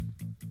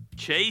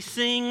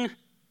Chasing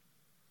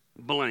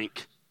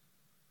blank.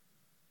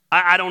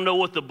 I don't know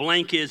what the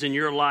blank is in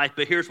your life,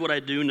 but here's what I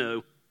do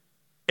know.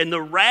 In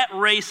the rat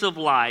race of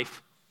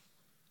life,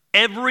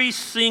 every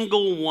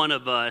single one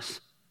of us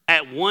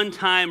at one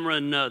time or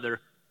another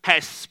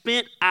has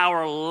spent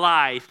our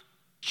life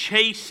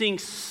chasing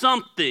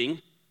something,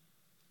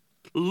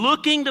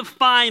 looking to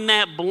find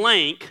that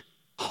blank,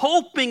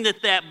 hoping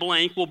that that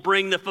blank will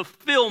bring the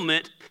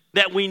fulfillment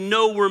that we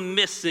know we're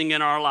missing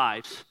in our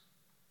lives.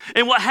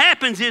 And what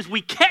happens is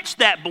we catch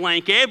that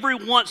blank. Every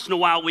once in a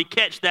while we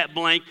catch that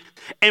blank.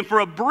 And for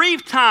a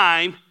brief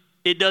time,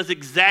 it does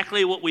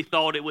exactly what we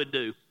thought it would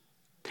do.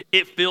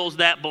 It fills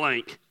that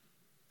blank.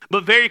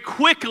 But very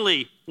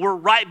quickly, we're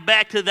right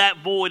back to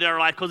that void in our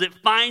life because it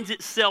finds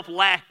itself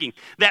lacking.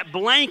 That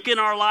blank in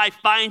our life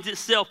finds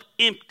itself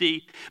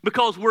empty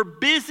because we're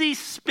busy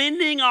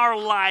spending our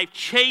life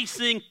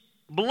chasing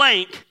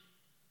blank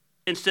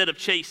instead of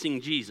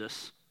chasing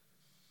Jesus.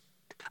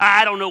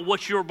 I don't know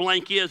what your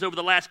blank is. Over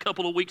the last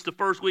couple of weeks, the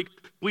first week,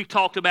 we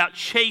talked about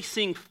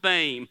chasing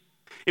fame.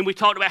 And we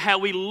talked about how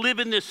we live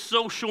in this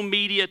social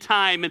media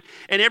time. And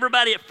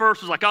everybody at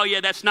first was like, oh,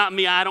 yeah, that's not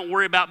me. I don't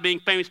worry about being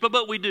famous.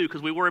 But we do,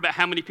 because we worry about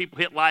how many people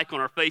hit like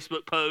on our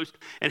Facebook post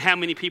and how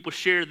many people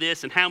share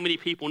this and how many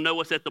people know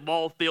us at the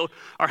ball field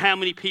or how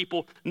many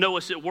people know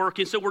us at work.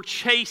 And so we're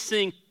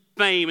chasing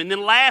fame. And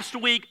then last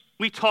week,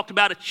 we talked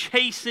about a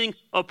chasing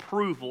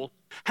approval.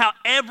 How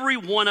every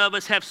one of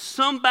us have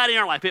somebody in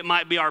our life. It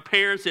might be our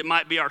parents. It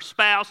might be our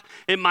spouse.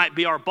 It might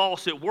be our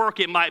boss at work.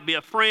 It might be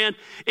a friend.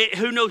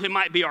 Who knows? It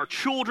might be our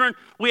children.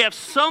 We have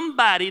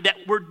somebody that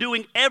we're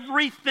doing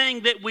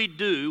everything that we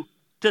do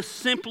to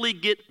simply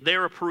get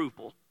their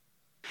approval.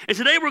 And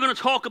today we're going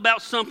to talk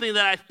about something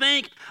that I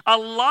think a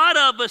lot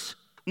of us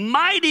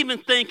might even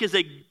think is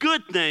a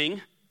good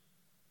thing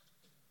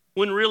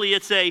when really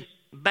it's a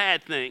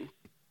bad thing.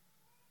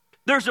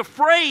 There's a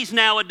phrase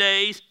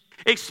nowadays,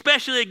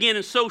 especially again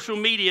in social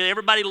media.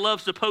 Everybody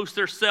loves to post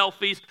their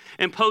selfies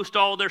and post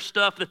all their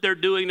stuff that they're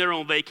doing. They're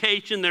on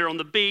vacation, they're on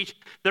the beach,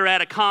 they're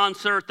at a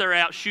concert, they're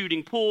out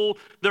shooting pool,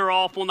 they're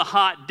off on the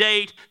hot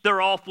date,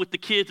 they're off with the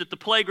kids at the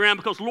playground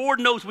because Lord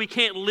knows we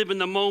can't live in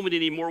the moment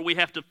anymore. We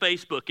have to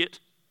Facebook it.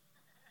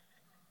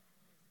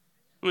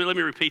 Let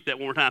me repeat that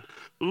one more time.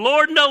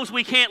 Lord knows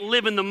we can't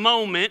live in the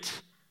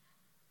moment.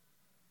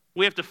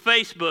 We have to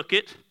Facebook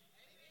it.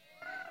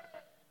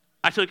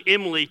 I took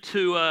Emily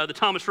to the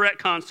Thomas Rhett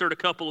concert a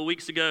couple of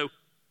weeks ago,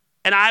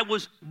 and I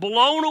was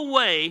blown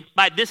away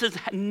by this is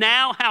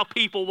now how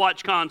people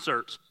watch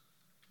concerts.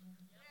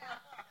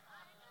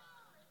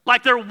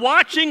 Like they're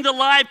watching the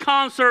live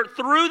concert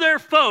through their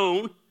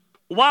phone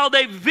while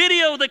they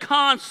video the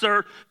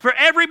concert for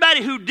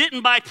everybody who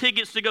didn't buy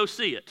tickets to go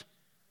see it,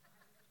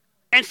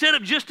 instead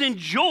of just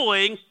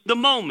enjoying the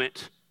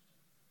moment.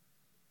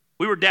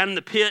 We were down in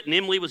the pit, and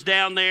Emily was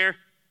down there.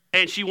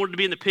 And she wanted to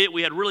be in the pit.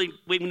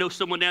 We know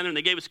someone down there, and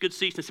they gave us good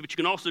seats. And I said, but you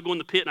can also go in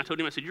the pit. And I told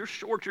him, I said, you're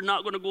short, you're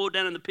not going to go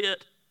down in the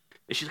pit.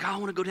 And she's like, I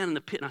want to go down in the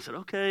pit. And I said,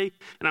 okay.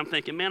 And I'm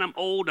thinking, man, I'm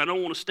old, and I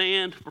don't want to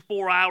stand for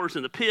 4 hours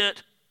in the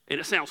pit.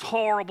 And it sounds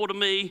horrible to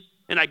me.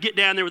 And I get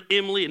down there with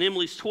Emily, and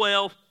Emily's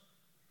 12,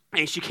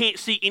 and she can't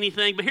see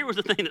anything. But here was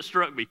the thing that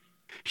struck me.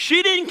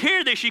 She didn't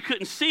care that she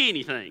couldn't see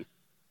anything.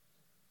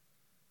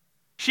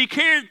 She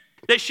cared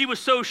that she was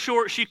so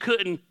short she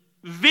couldn't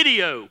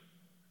video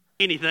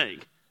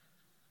anything.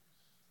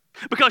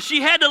 Because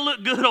she had to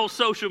look good on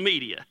social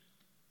media.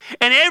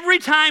 And every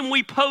time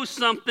we post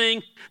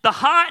something, the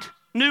hot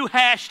new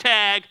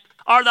hashtag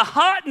or the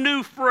hot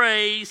new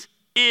phrase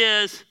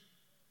is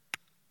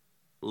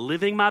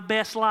living my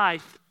best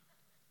life.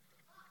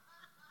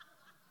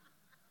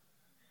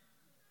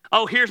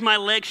 Oh, here's my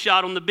leg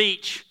shot on the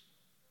beach.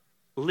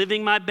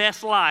 Living my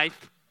best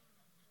life.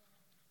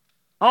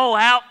 Oh,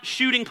 out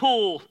shooting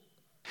pool.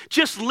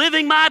 Just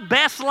living my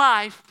best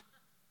life.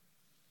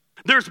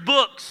 There's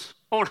books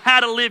on how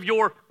to live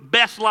your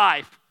best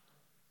life.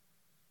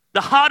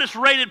 The hottest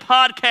rated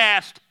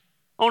podcast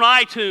on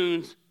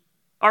iTunes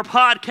are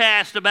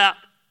podcasts about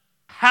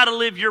how to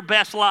live your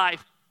best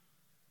life.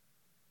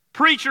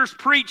 Preachers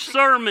preach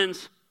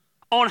sermons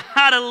on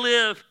how to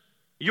live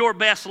your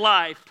best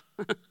life.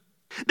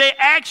 They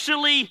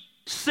actually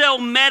sell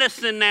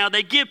medicine now.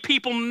 They give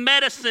people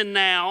medicine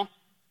now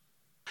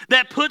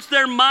that puts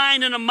their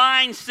mind in a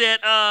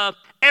mindset of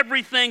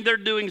everything they're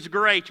doing is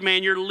great.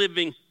 Man, you're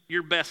living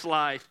your best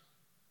life.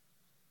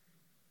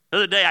 The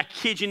other day, I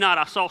kid you not,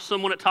 I saw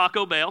someone at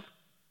Taco Bell.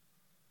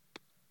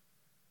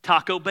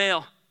 Taco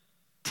Bell,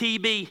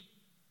 TB,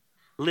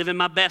 living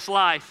my best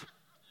life.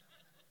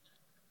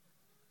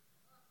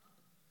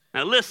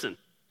 Now listen,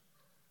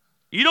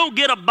 you don't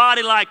get a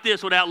body like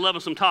this without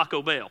loving some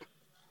Taco Bell.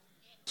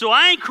 So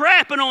I ain't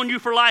crapping on you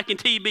for liking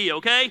TB,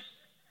 okay?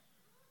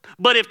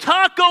 But if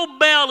Taco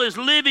Bell is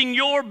living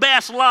your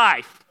best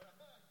life,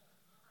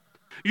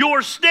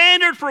 your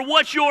standard for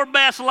what your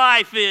best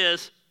life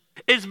is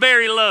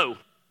very low.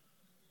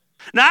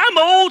 Now, I'm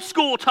old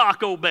school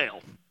Taco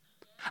Bell.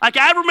 Like,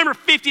 I remember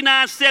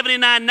 59,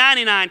 79,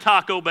 99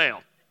 Taco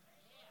Bell.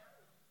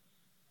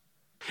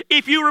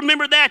 If you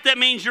remember that, that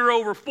means you're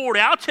over 40.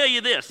 I'll tell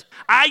you this.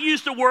 I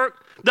used to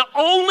work, the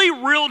only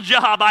real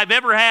job I've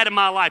ever had in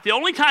my life, the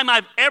only time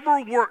I've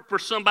ever worked for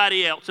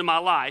somebody else in my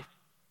life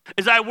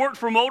is I worked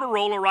for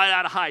Motorola right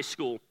out of high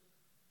school. It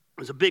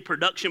was a big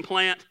production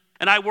plant,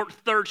 and I worked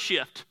third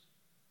shift.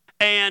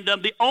 And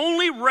the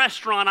only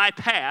restaurant I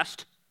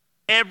passed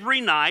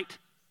every night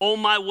on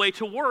my way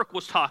to work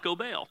was Taco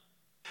Bell.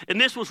 And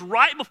this was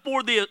right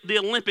before the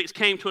Olympics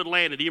came to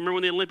Atlanta. Do you remember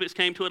when the Olympics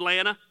came to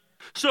Atlanta?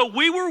 So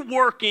we were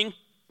working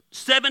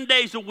 7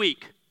 days a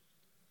week.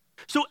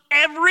 So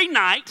every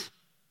night,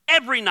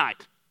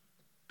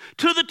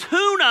 to the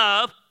tune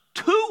of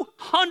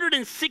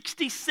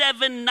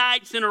 267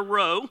 nights in a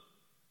row,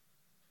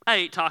 I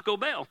ate Taco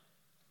Bell.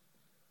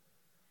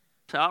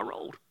 That's how I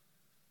rolled.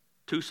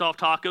 2 soft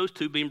tacos,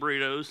 2 bean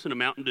burritos, and a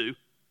Mountain Dew,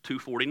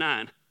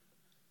 $2.49.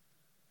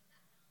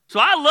 So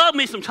I love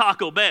me some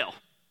Taco Bell.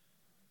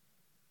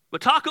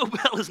 But Taco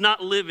Bell is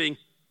not living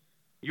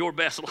your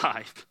best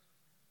life.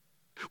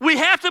 We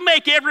have to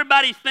make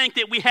everybody think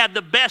that we have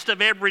the best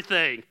of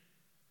everything.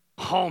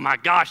 Oh my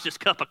gosh, this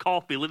cup of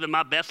coffee, living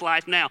my best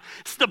life now.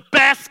 It's the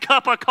best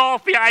cup of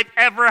coffee I've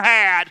ever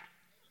had.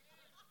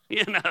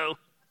 You know.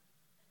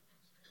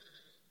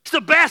 It's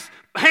the best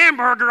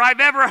hamburger I've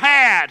ever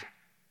had.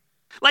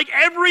 Like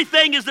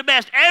everything is the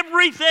best.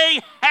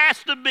 Everything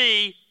has to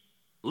be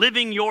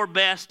living your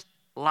best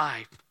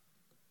life.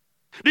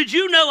 Did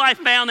you know I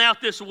found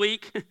out this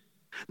week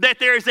that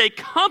there is a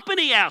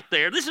company out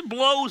there? This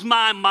blows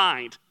my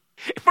mind.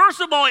 First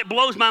of all, it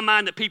blows my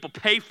mind that people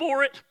pay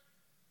for it.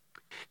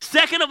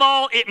 Second of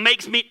all, it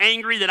makes me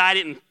angry that I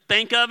didn't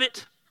think of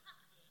it.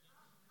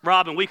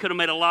 Robin, we could have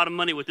made a lot of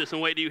money with this,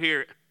 and wait till you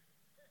hear it.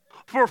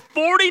 For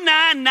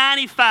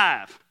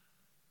 $49.95,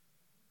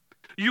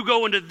 you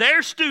go into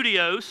their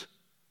studios,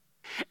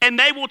 and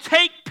they will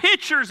take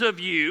pictures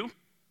of you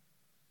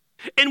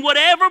in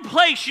whatever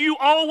place you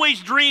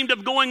always dreamed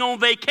of going on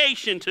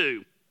vacation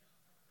to.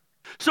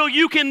 So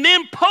you can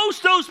then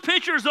post those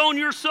pictures on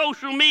your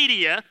social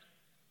media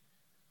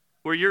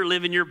where you're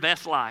living your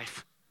best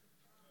life.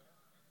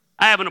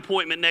 I have an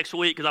appointment next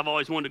week because I've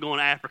always wanted to go on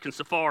an African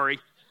safari.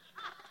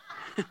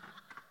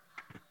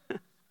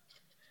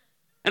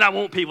 And I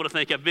want people to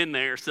think I've been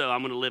there, so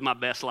I'm going to live my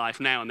best life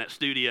now in that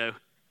studio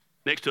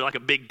next to like a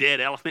big dead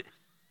elephant,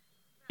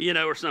 you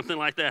know, or something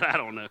like that. I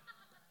don't know.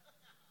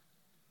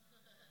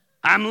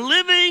 I'm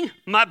living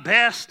my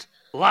best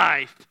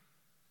life.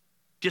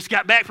 Just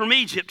got back from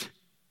Egypt.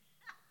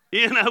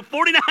 You know,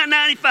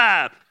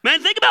 $49.95.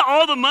 Man, think about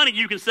all the money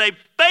you can save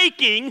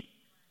faking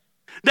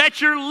that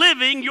you're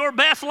living your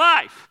best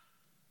life.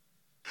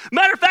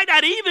 Matter of fact,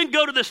 I'd even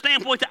go to the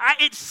standpoint that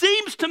it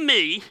seems to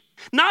me,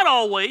 not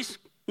always,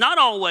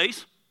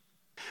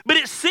 but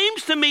it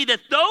seems to me that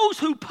those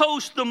who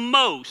post the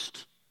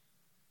most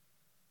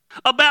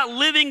about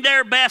living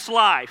their best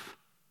life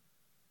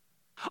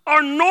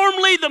are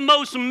normally the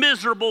most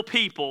miserable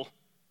people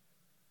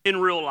in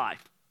real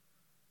life.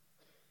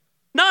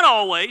 Not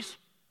always.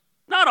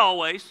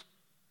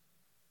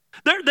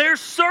 There's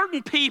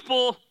certain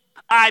people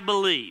I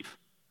believe.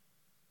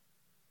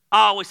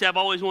 I always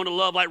wanted to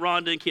love like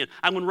Rhonda and Ken.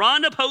 And when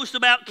Rhonda posts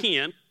about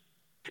Ken,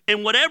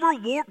 and whatever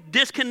warp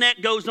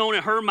disconnect goes on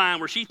in her mind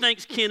where she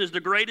thinks Ken is the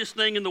greatest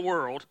thing in the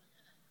world,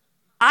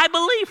 I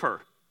believe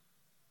her.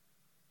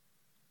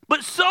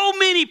 But so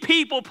many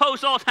people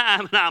post all the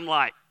time, and I'm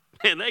like,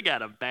 man, they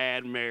got a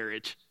bad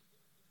marriage.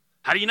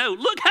 How do you know?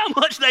 Look how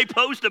much they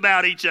post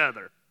about each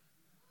other.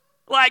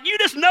 Like, you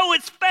just know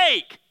it's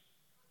fake.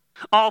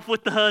 Off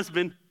with the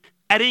husband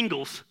at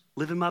Ingles,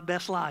 living my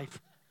best life.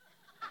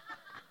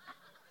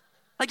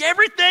 Like,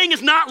 everything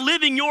is not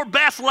living your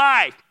best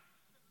life.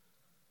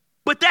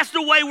 But that's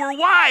the way we're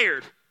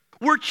wired.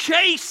 We're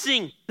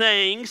chasing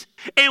things,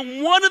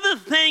 and one of the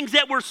things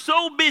that we're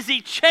so busy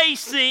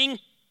chasing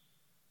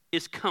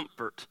is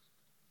comfort.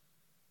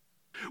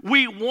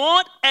 We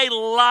want a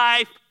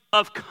life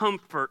of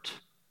comfort.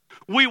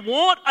 We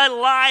want a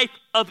life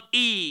of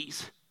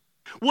ease.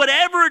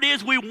 Whatever it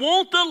is, we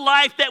want the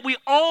life that we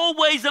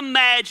always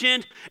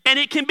imagined, and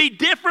it can be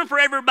different for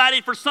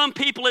everybody. For some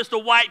people, it's the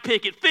white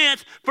picket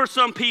fence. For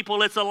some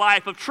people, it's a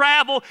life of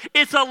travel.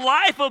 It's a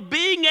life of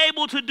being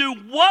able to do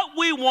what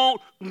we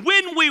want,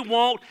 when we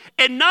want,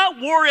 and not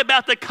worry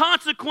about the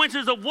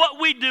consequences of what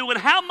we do and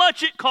how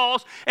much it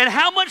costs and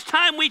how much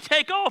time we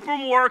take off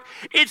from work.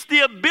 It's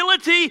the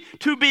ability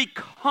to be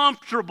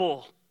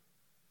comfortable.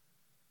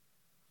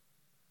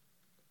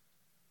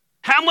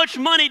 How much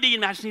money do you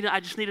need?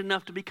 I just need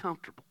enough to be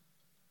comfortable.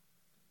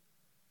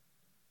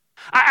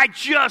 I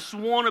just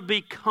want to be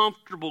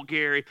comfortable,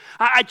 Gary.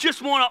 I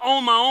just want to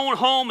own my own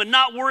home and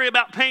not worry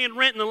about paying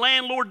rent and the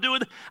landlord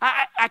doing it.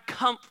 I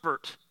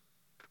comfort.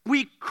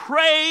 We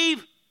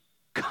crave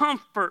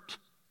comfort.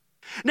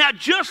 Now,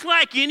 just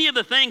like any of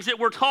the things that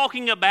we're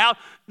talking about,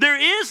 there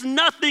is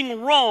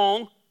nothing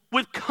wrong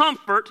with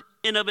comfort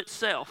in of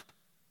itself.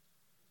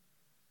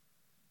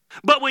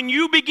 But when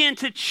you begin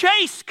to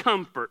chase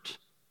comfort,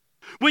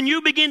 when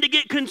you begin to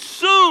get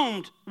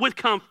consumed with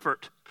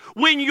comfort,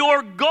 when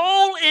your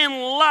goal in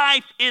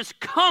life is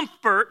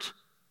comfort,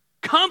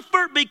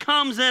 Comfort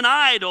becomes an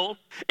idol,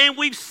 and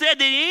we've said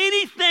that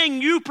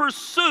anything you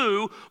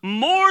pursue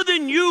more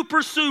than you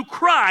pursue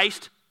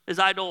Christ is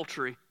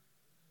idolatry.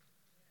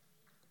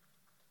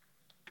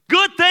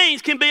 Good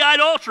things can be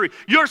idolatry.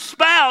 Your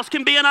spouse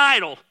can be an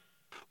idol.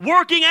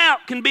 Working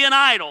out can be an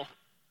idol.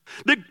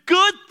 The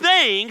good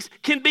things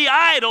can be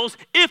idols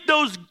if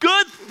those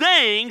good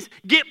things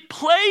get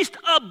placed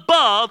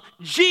above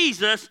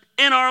Jesus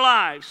in our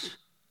lives.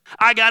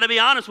 I got to be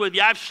honest with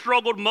you. I've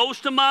struggled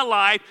most of my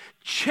life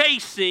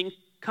chasing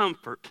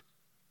comfort.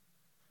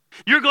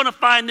 You're going to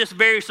find this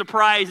very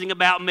surprising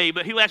about me,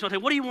 but he'll ask me,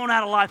 what do you want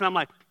out of life? And I'm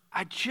like,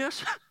 you're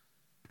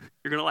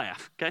going to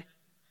laugh, okay?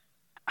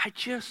 I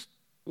just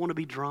want to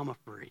be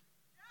drama-free.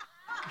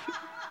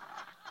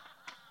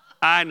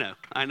 I know.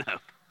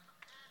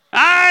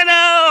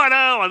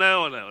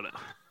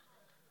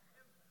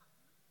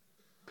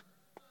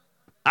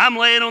 I'm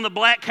laying on the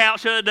black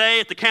couch the other day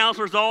at the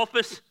counselor's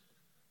office,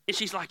 and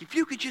she's like, if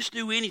you could just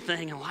do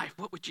anything in life,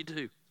 what would you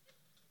do?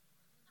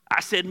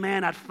 I said,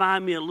 man, I'd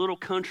find me a little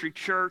country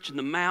church in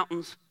the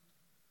mountains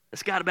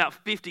that's got about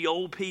 50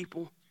 old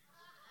people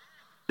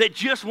that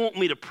just want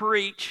me to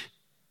preach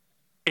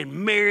and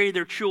marry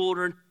their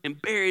children and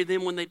bury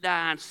them when they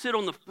die and sit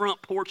on the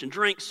front porch and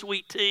drink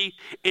sweet tea,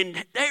 and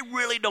they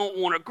really don't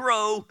want to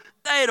grow.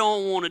 They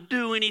don't want to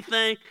do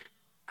anything.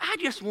 I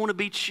just want to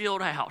be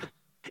chilled out.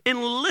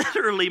 And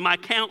literally my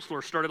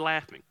counselor started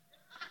laughing.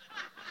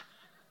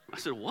 I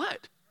said,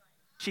 what?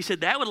 She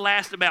said, that would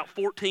last about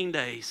 14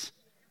 days,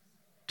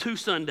 2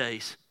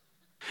 Sundays.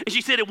 And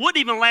she said it wouldn't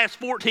even last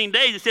 14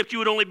 days except you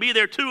would only be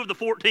there 2 of the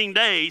 14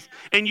 days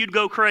and you'd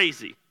go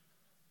crazy.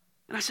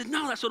 And I said,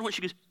 no, that's what I want.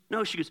 She goes,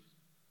 no, she didn't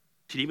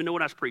even know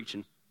what I was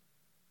preaching.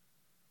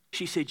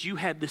 She said, you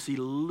have this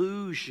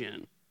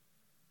illusion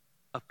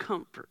of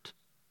comfort.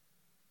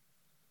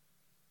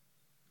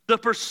 The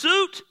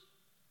pursuit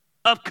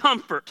of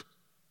comfort.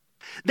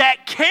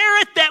 That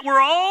carrot that we're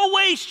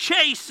always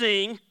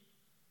chasing,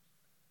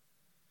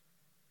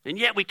 and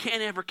yet we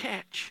can't ever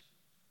catch.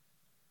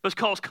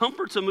 Because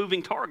comfort's a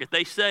moving target.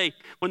 They say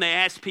when they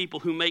ask people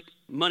who make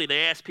money,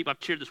 I've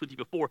shared this with you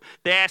before,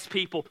 they ask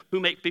people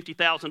who make $50,000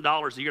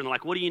 a year, and they're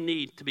like, what do you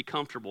need to be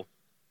comfortable?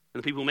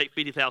 And the people who make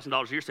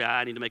 $50,000 a year say,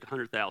 I need to make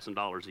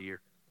 $100,000 a year.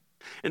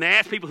 And they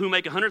ask people who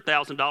make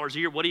 $100,000 a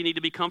year, what do you need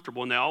to be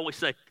comfortable? And they always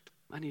say,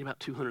 I need about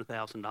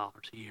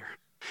 $200,000 a year.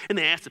 And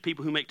they ask the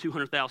people who make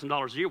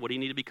 $200,000 a year, what do you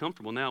need to be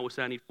comfortable? And they always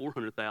say, I need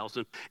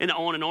 $400,000. And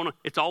on and on.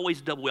 It's always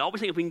double. We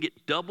always think if we can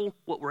get double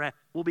what we're at,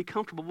 we'll be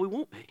comfortable, but we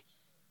won't be.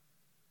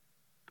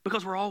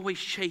 Because we're always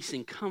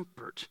chasing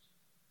comfort.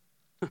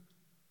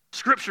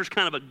 Scripture's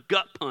kind of a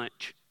gut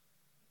punch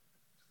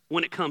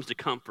when it comes to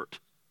comfort.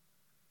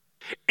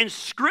 And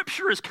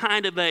Scripture is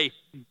kind of a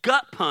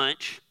gut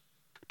punch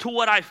to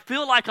what I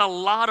feel like a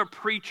lot of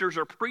preachers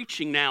are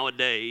preaching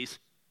nowadays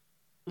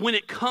when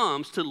it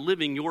comes to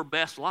living your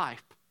best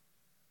life.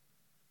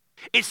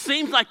 It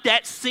seems like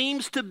that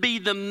seems to be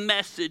the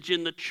message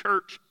in the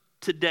church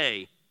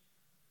today.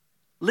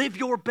 Live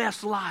your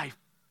best life.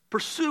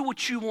 Pursue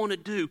what you want to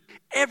do.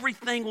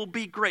 Everything will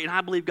be great. And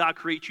I believe God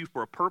creates you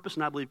for a purpose,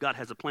 and I believe God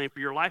has a plan for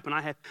your life, and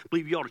I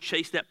believe you ought to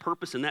chase that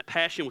purpose and that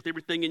passion with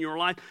everything in your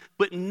life.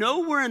 But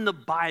nowhere in the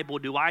Bible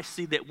do I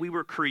see that we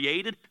were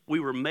created,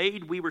 we were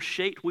made, we were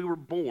shaped, we were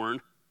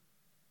born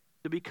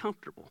to be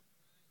comfortable.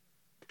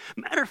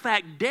 Matter of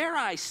fact, dare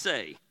I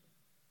say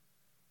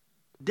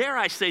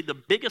the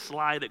biggest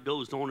lie that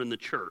goes on in the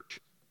church.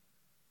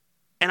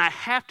 And I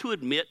have to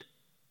admit,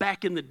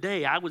 back in the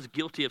day, I was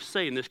guilty of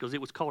saying this because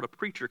it was called a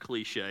preacher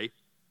cliche.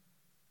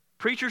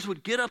 Preachers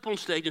would get up on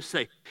stage and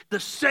say,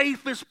 the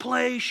safest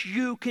place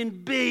you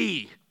can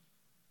be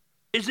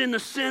is in the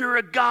center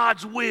of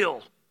God's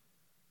will.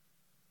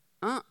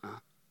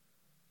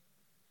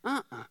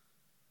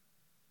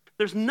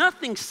 There's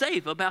nothing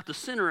safe about the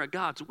center of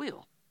God's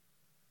will.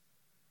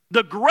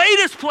 The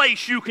greatest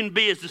place you can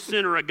be is the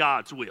center of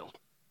God's will.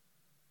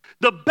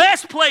 The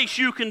best place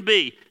you can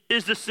be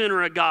is the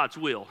center of God's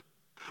will.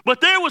 But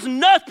there was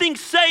nothing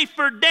safe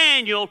for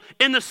Daniel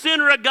in the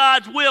center of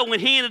God's will when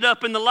he ended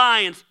up in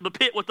the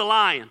pit with the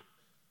lion.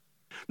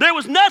 There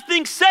was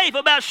nothing safe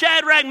about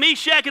Shadrach,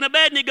 Meshach, and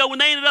Abednego when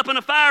they ended up in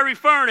a fiery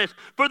furnace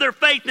for their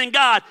faith in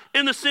God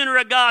in the center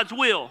of God's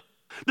will.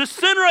 The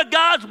center of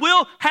God's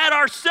will had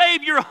our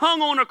Savior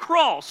hung on a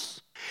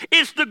cross.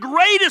 It's the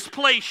greatest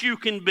place you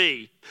can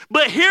be.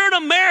 But here in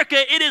America,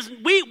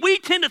 we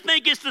tend to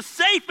think it's the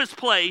safest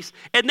place,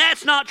 and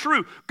that's not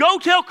true. Go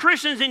tell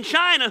Christians in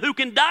China who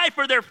can die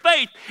for their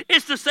faith,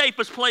 it's the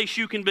safest place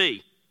you can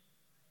be.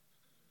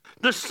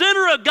 The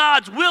center of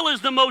God's will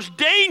is the most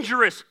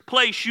dangerous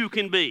place you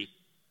can be.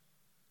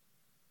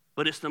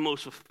 But it's the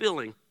most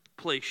fulfilling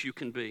place you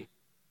can be.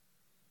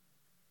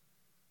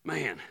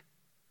 Man.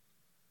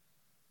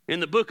 In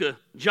the book of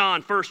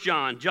John, 1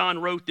 John, John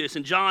wrote this,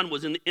 and John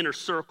was in the inner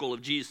circle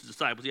of Jesus'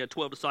 disciples. He had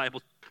 12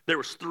 disciples. There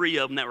was 3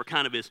 of them that were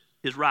kind of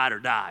his ride or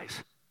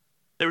dies.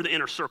 They were the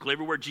inner circle.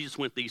 Everywhere Jesus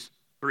went, these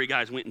 3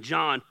 guys went, and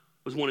John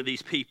was one of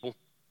these people.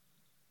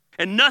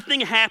 And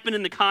nothing happened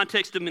in the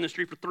context of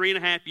ministry for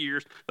 3.5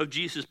 years of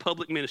Jesus'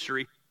 public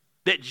ministry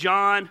that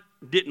John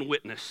didn't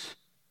witness.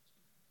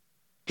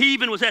 He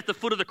even was at the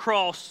foot of the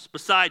cross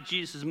beside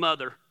Jesus'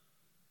 mother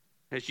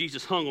as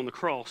Jesus hung on the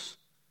cross.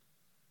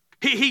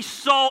 He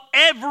saw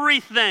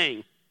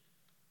everything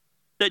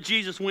that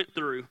Jesus went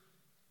through.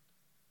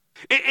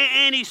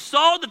 And he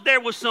saw that there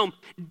was some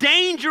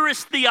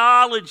dangerous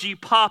theology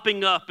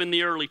popping up in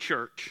the early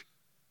church.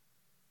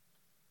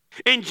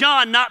 And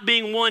John, not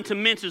being one to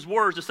mince his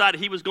words, decided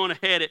he was going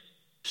to head it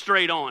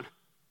straight on.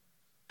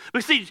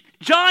 But see,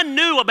 John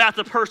knew about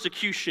the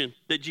persecution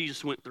that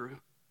Jesus went through.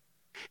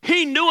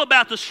 He knew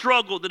about the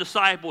struggle the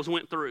disciples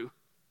went through.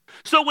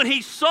 So when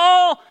he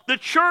saw the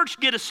church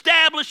get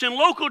established and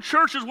local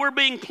churches were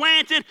being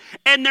planted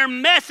and their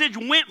message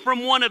went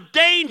from one of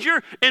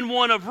danger and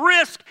one of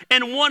risk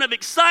and one of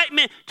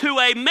excitement to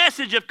a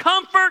message of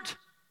comfort,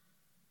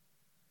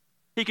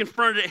 he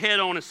confronted it head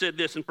on and said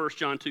this in 1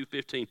 John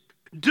 2:15.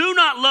 Do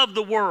not love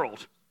the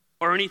world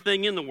or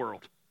anything in the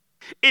world.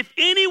 If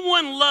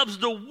anyone loves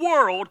the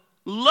world,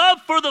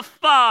 love for the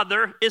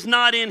Father is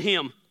not in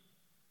him.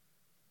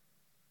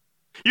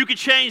 You could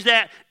change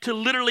that to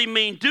literally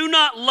mean do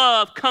not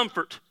love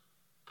comfort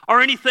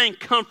or anything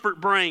comfort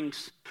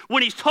brings.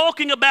 When he's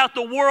talking about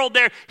the world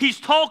there, he's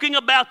talking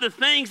about the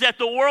things that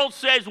the world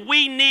says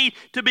we need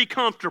to be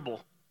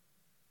comfortable.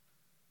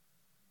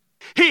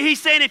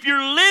 He's saying if you're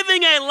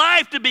living a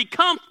life to be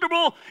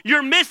comfortable,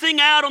 you're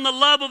missing out on the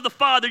love of the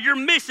Father. You're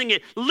missing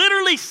it.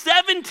 Literally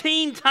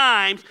 17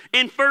 times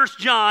in 1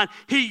 John,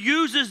 he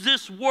uses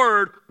this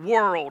word,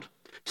 world.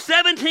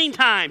 17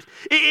 times.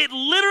 It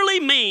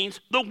literally means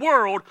the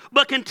world,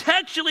 but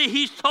contextually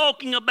he's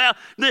talking about,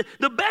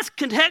 the best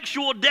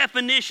contextual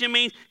definition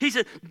means, he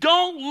said,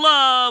 don't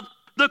love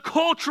the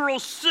cultural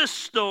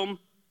system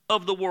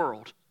of the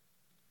world.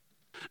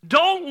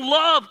 Don't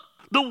love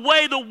the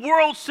way the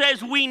world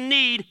says we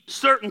need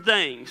certain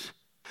things.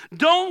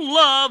 Don't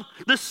love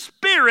the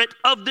spirit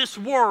of this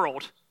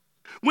world.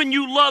 When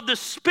you love the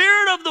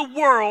spirit of the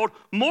world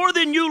more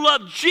than you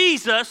love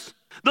Jesus,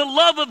 the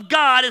love of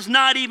God is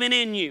not even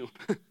in you.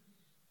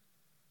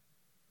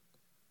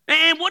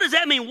 And what does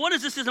that mean? What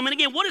is this? I mean,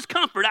 again, what is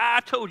comfort?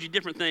 I've told you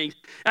different things.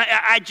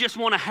 I just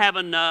want to have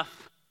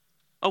enough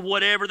of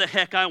whatever the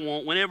heck I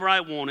want, whenever I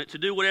want it, to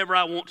do whatever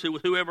I want to,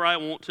 with whoever I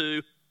want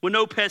to, with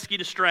no pesky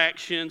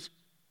distractions.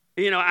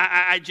 You know,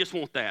 I just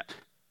want that.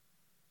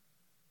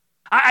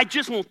 I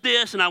just want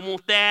this, and I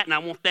want that, and I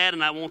want that,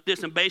 and I want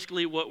this. And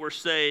basically what we're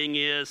saying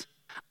is,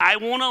 I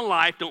want a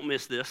life, don't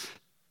miss this,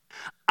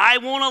 I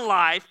want a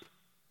life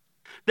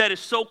that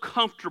is so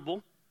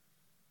comfortable.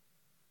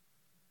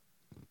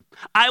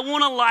 I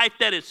want a life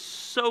that is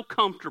so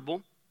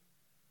comfortable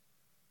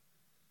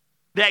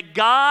that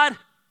God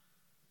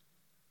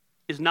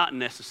is not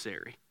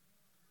necessary.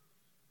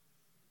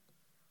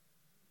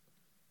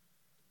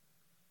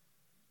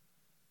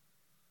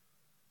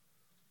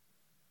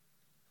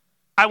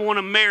 I want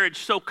a marriage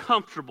so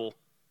comfortable.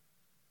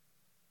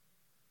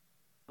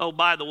 Oh,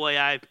 by the way,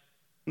 I've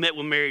met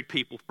with married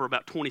people for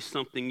about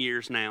 20-something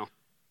years now.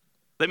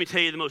 Let me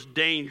tell you the most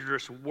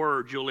dangerous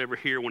word you'll ever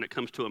hear when it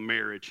comes to a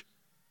marriage.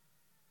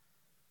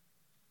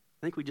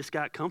 I think we just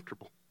got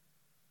comfortable.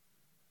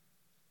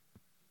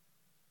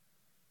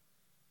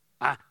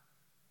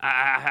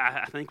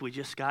 I think we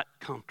just got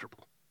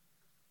comfortable.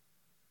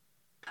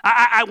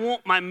 I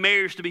want my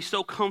marriage to be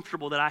so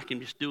comfortable that I can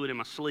just do it in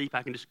my sleep.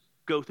 I can just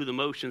go through the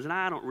motions, and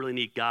I don't really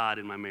need God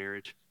in my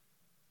marriage.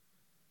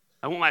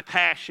 I want my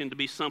passion to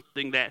be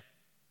something that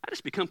I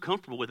just become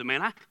comfortable with it,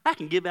 man. I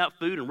can give out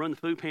food and run the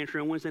food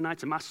pantry on Wednesday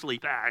nights in my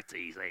sleep. It's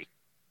easy. I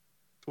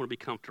just want to be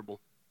comfortable.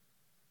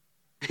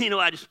 You know,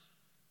 I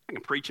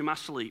can preach in my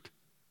sleep.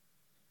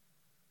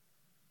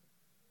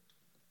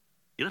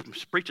 Get up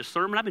and preach a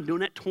sermon. I've been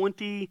doing that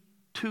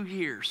 22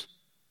 years.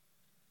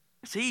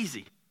 It's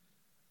easy.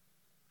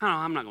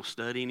 I'm not going to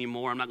study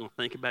anymore. I'm not going to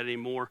think about it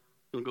anymore.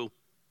 I'm going to go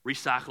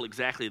recycle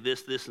exactly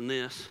this, and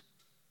this.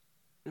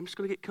 I'm just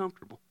going to get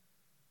comfortable.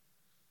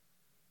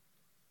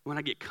 When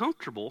I get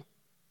comfortable,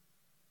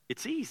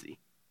 it's easy.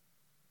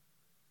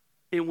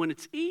 And when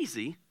it's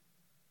easy,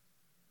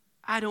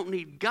 I don't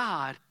need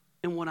God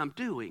in what I'm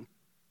doing.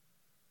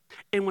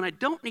 And when I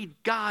don't need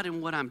God in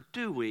what I'm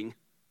doing,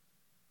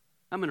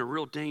 I'm in a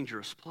real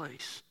dangerous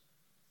place.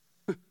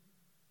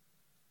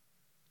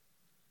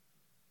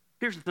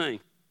 Here's the thing.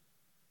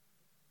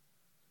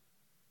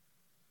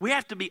 We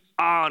have to be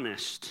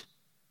honest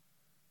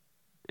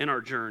in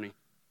our journey.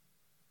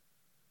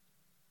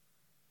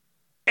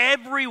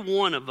 Every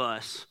one of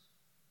us,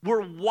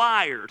 we're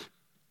wired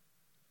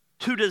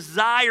to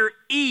desire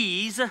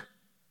ease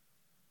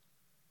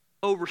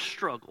over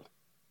struggle.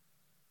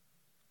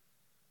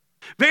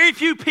 Very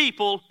few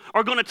people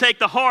are going to take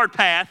the hard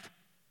path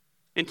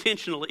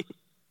intentionally,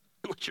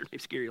 unless your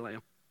name's Scary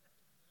Lamb,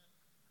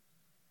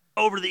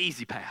 over the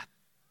easy path.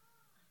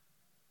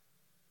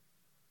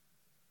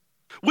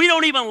 We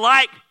don't even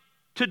like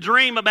to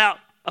dream about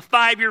a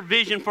 5-year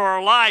vision for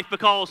our life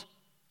because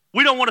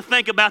we don't want to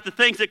think about the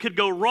things that could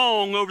go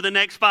wrong over the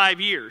next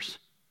 5 years.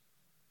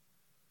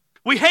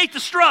 We hate the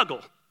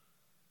struggle.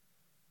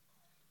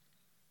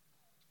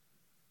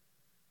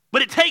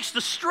 But it takes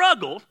the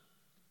struggle,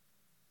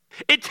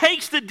 it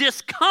takes the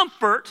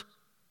discomfort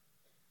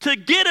to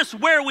get us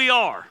where we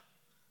are.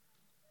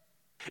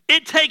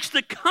 It takes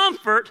the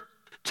comfort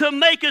to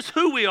make us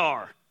who we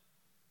are.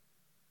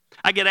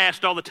 I get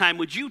asked all the time,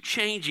 would you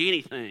change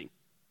anything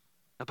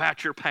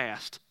about your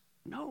past?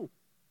 No.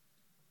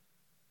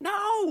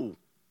 No.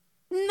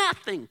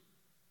 Nothing.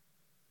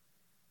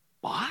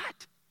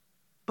 What?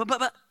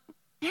 But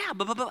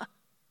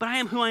I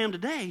am who I am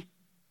today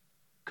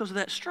because of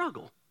that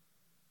struggle.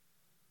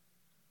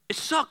 It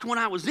sucked when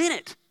I was in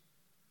it.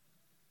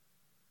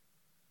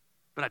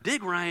 But I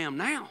dig where I am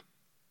now.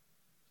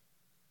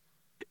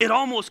 It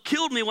almost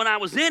killed me when I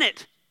was in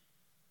it.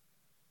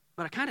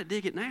 But I kind of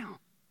dig it now.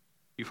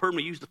 You've heard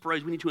me use the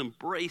phrase, we need to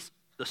embrace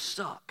the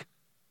suck.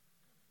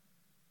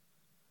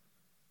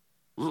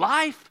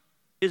 Life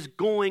is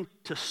going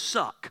to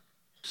suck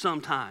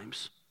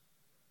sometimes.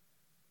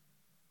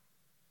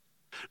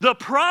 The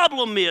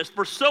problem is,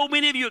 for so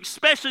many of you,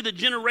 especially the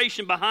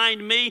generation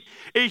behind me,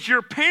 is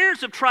your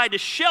parents have tried to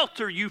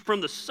shelter you from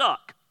the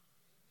suck.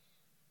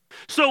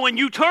 So when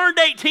you turned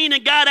 18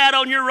 and got out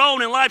on your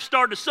own and life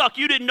started to suck,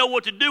 you didn't know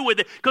what to do with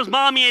it because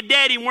mommy and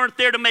daddy weren't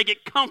there to make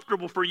it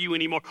comfortable for you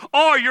anymore.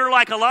 Or you're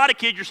like a lot of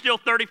kids, you're still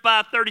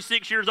 35,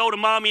 36 years old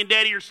and mommy and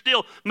daddy are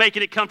still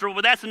making it comfortable.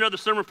 But that's another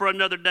sermon for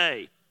another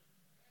day.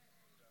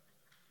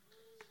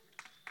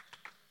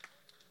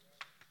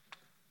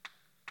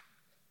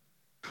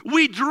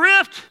 We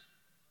drift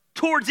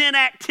towards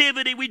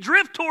inactivity. We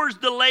drift towards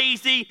the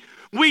lazy.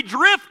 We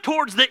drift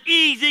towards the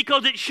easy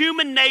because it's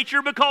human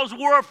nature, because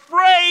we're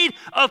afraid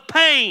of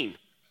pain.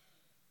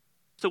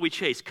 So we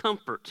chase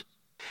comfort.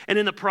 And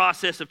in the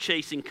process of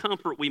chasing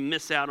comfort, we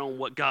miss out on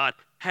what God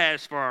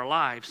has for our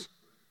lives.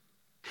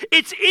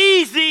 It's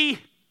easy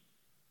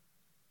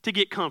to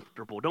get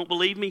comfortable. Don't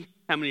believe me?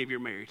 How many of you are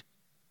married?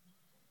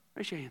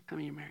 Raise your hand. How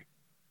many of you are married?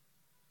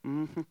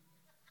 Mm-hmm.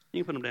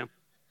 You can put them down.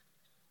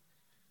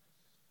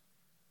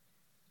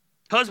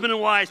 Husband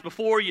and wives,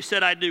 before you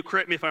said I do,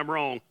 correct me if I'm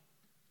wrong.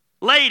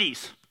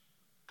 Ladies,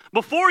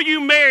 before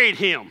you married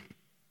him,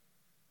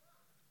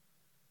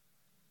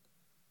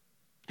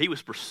 he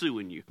was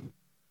pursuing you.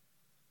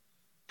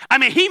 I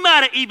mean, he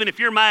might have, even if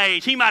you're my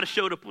age, he might have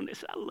showed up on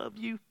this. I love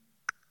you.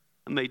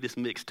 I made this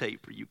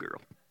mixtape for you,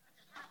 girl.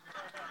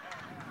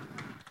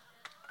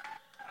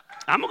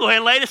 I'm going to go ahead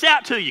and lay this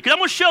out to you because I'm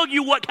going to show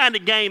you what kind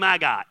of game I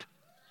got.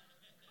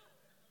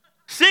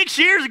 6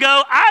 years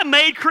ago, I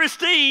made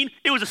Christine,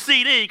 it was a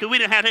CD because we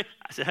didn't have it.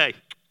 I said, hey,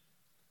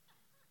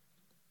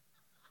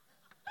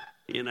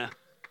 you know,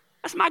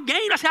 that's my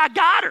game. That's how I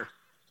got her.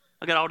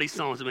 I got all these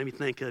songs that made me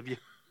think of you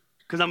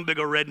because I'm a big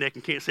old redneck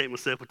and can't say it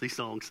myself, but these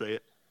songs say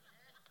it.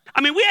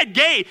 I mean, we had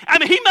game. I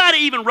mean, he might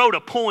have even wrote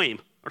a poem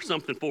or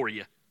something for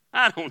you.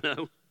 I don't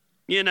know.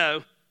 You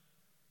know.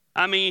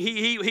 I mean,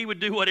 he would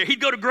do whatever.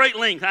 He'd go to great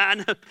lengths. I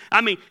know.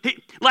 I mean,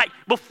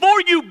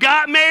 before you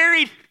got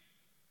married,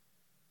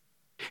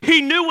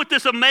 he knew what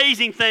this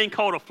amazing thing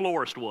called a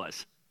florist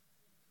was.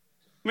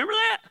 Remember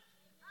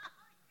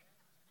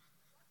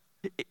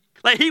that?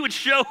 Like he would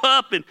show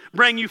up and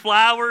bring you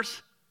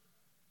flowers.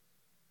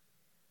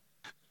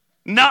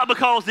 Not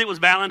because it was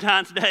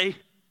Valentine's Day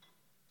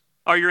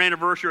or your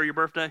anniversary or your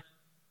birthday.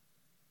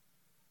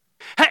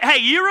 Hey,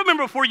 you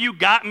remember before you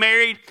got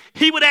married,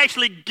 he would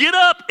actually get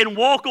up and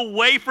walk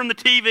away from the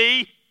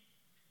TV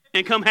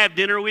and come have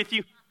dinner with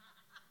you?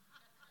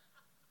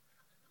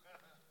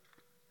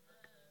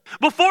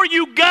 Before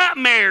you got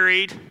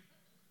married,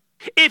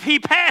 if he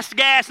passed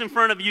gas in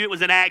front of you, it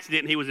was an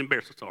accident and he was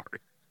embarrassed. Sorry.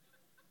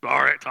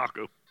 All right,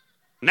 Taco.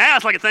 Now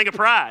it's like a thing of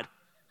pride.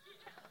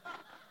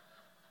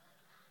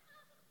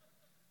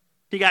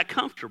 He got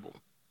comfortable.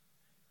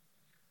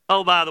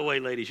 Oh, by the way,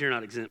 ladies, you're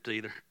not exempt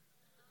either.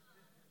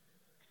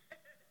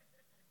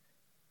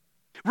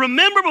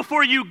 Remember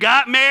before you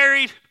got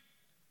married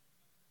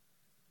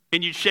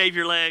and you'd shave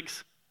your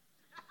legs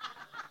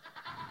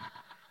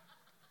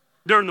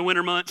during the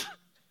winter months?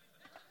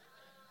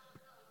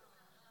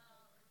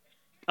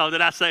 Oh,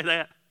 did I say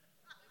that?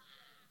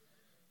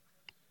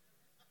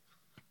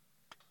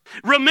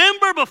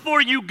 Remember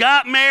before you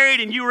got married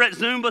and you were at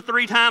Zumba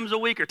 3 times a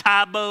week or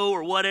Tae Bo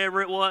or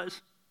whatever it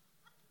was?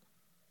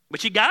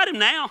 But you got him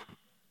now.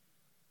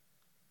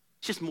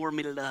 It's just more of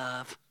me to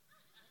love.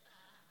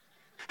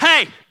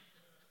 Hey,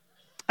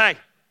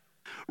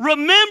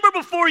 remember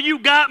before you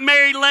got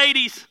married,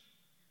 ladies,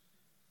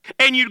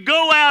 and you'd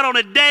go out on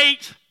a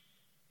date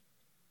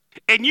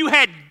and you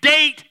had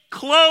date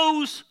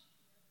clothes,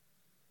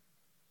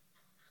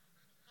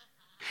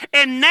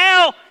 and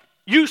now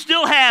you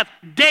still have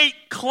date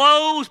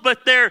clothes,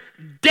 but they're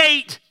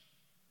date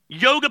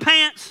yoga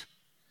pants?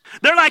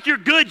 They're like your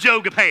good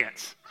yoga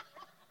pants.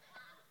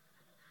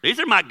 These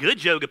are my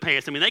good yoga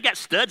pants. I mean, they got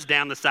studs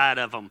down the side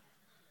of them.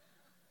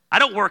 I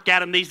don't work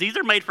out in these. These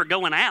are made for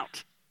going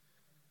out.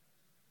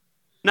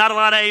 Not a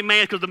lot of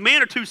amen, because the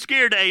men are too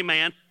scared to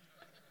amen,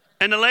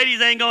 and the ladies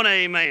ain't going to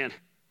amen.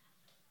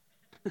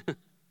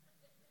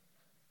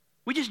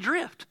 We just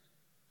drift.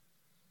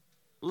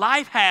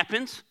 Life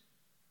happens,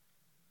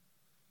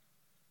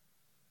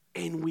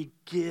 and we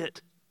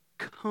get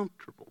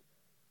comfortable.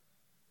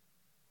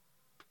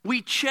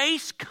 We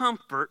chase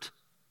comfort,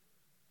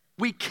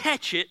 we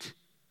catch it,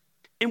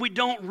 and we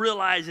don't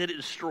realize that it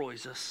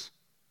destroys us.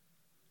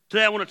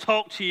 Today I want to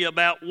talk to you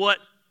about what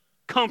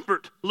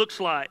comfort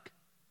looks like.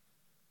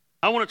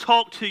 I want to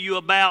talk to you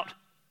about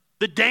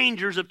the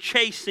dangers of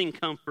chasing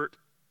comfort.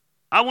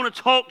 I want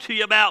to talk to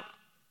you about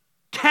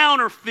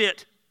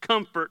counterfeit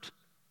comfort.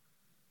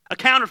 A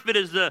counterfeit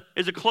is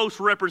a close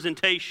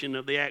representation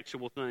of the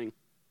actual thing.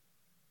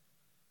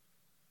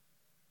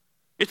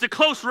 It's a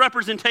close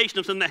representation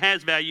of something that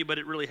has value, but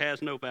it really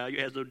has no value,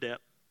 it has no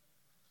depth.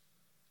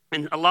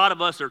 And a lot of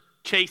us are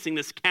chasing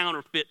this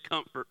counterfeit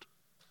comfort.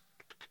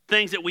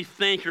 Things that we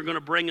think are going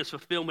to bring us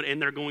fulfillment,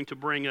 and they're going to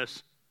bring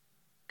us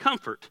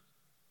comfort,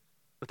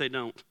 but they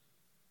don't.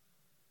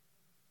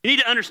 You need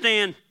to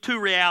understand two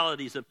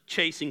realities of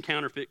chasing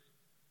counterfeit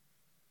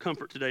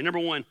comfort today. Number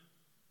one,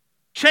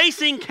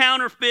 chasing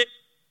counterfeit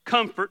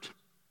comfort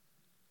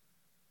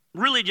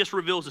really just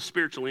reveals a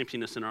spiritual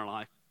emptiness in our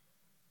life.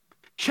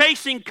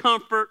 Chasing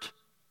comfort,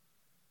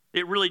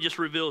 it really just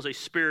reveals a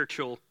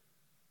spiritual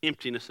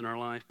emptiness in our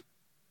life.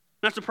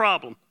 That's the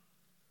problem.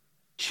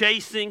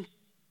 Chasing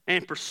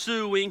and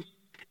pursuing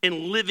and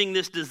living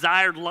this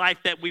desired life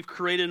that we've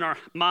created in our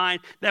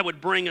mind that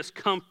would bring us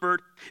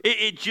comfort.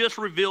 It just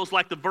reveals,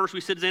 like the verse we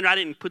said, Xander, I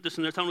didn't put this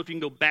in there. I don't know if you can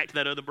go back to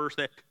that other verse,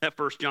 that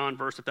 1 John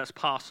verse, if that's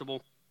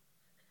possible.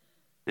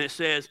 And it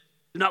says,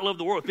 do not love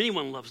the world if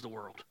anyone loves the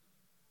world.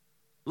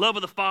 Love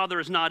of the Father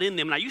is not in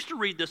them. And I used to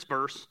read this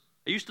verse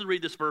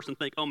and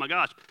think, oh my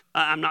gosh,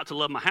 I'm not to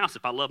love my house.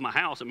 If I love my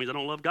house, it means I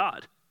don't love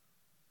God.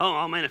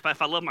 Oh man, if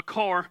I love my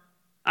car,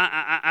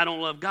 I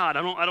don't love God.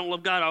 I don't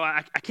love God.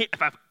 I can't.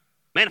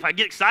 If I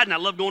get excited and I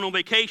love going on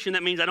vacation,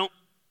 that means I don't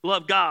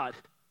love God.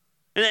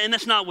 And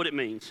that's not what it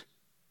means.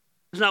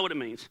 That's not what it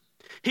means.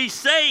 He's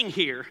saying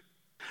here,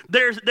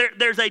 there's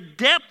a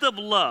depth of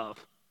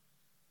love.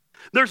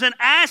 There's an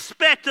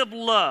aspect of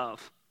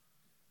love.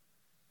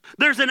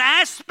 There's an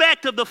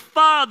aspect of the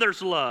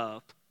Father's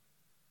love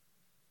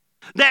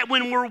that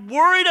when we're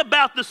worried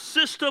about the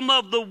system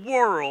of the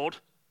world,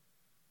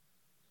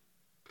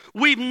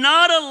 we've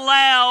not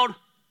allowed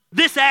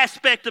this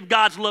aspect of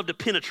God's love to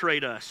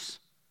penetrate us.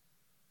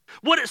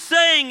 What it's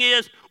saying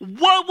is,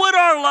 what would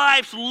our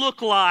lives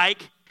look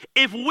like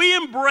if we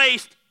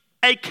embraced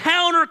a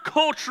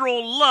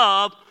countercultural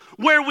love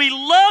where we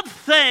love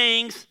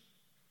things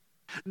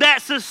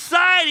that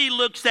society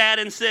looks at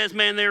and says,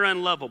 man, they're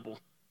unlovable?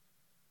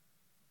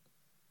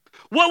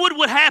 What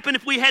would happen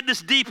if we had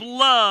this deep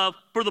love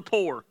for the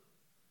poor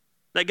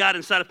that God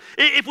inside of?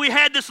 If we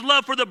had this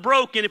love for the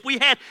broken, if we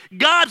had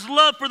God's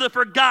love for the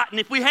forgotten,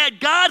 if we had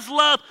God's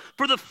love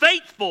for the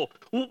faithful,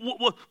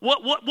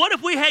 what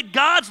if we had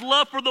God's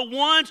love for the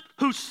ones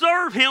who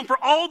serve Him for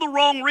all the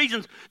wrong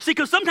reasons? See,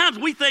 because sometimes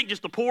we think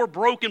just the poor,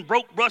 broke,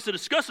 busted,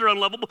 disgusted are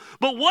unlovable.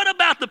 But what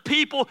about the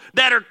people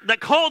that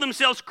call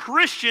themselves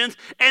Christians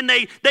and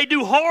they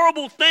do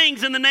horrible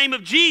things in the name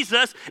of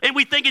Jesus, and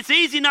we think it's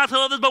easy not to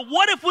love them? But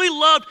what if we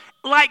loved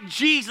like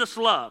Jesus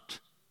loved?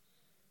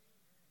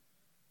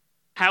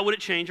 How would it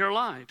change our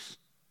lives?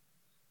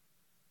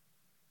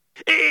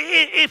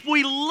 If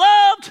we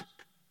loved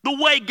the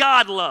way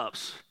God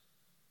loves,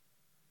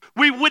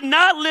 we would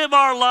not live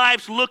our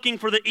lives looking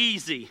for the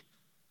easy,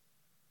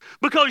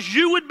 because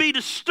you would be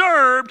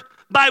disturbed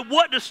by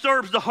what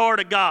disturbs the heart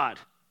of God.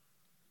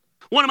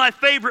 One of my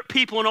favorite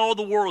people in all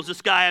the world is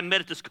this guy I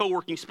met at this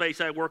co-working space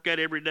I work at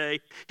every day.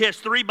 He has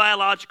 3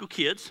 biological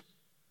kids,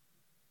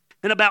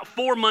 and about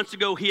 4 months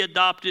ago he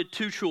adopted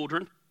 2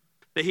 children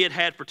that he had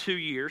had for 2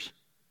 years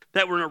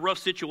that were in a rough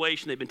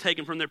situation. They'd been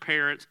taken from their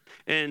parents,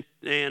 and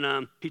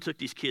he took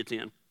these kids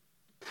in.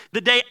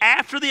 The day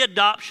after the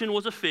adoption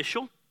was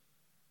official,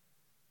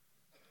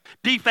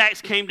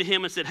 DFACS came to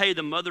him and said, hey,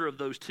 the mother of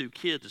those 2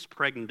 kids is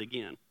pregnant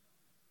again.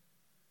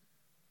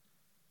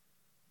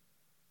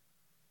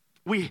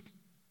 We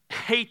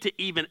hate to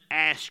even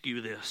ask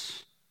you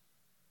this,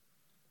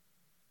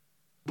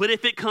 but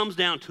if it comes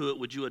down to it,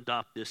 would you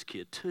adopt this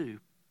kid too?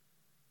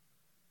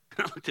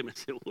 I looked at him and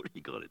said, what are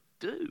you going to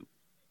do?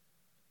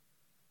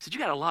 He said, you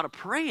got a lot of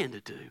praying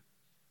to do. And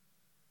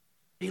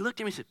he looked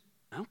at me and said,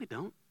 no, we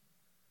don't.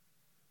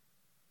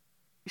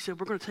 He said,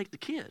 we're going to take the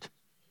kid.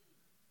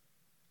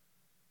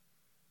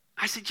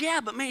 I said, yeah,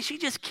 but man, she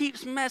just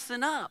keeps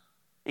messing up.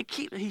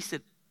 He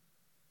said,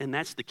 and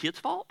that's the kid's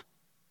fault?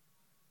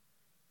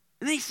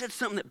 And then he said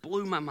something that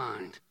blew my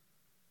mind.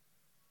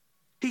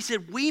 He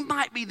said, we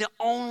might be the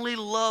only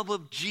love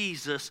of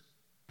Jesus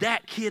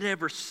that kid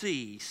ever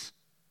sees.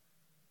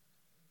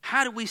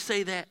 How do we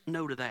say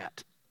no to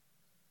that?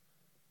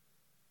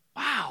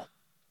 Wow.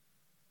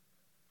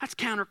 That's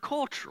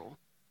countercultural.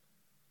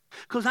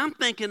 Because I'm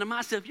thinking to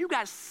myself, you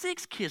got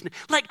 6 kids.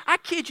 Like, I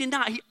kid you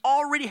not, he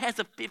already has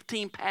a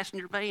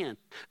 15-passenger van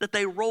that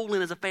they roll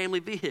in as a family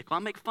vehicle. I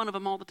make fun of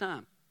him all the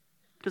time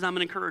because I'm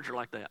an encourager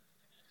like that.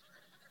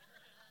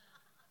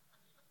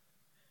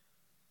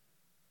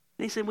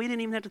 And he said, we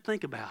didn't even have to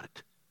think about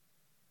it.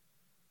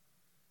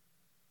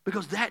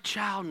 Because that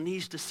child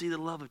needs to see the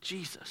love of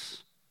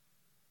Jesus.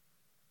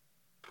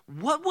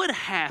 What would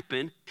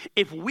happen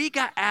if we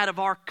got out of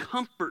our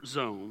comfort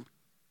zone?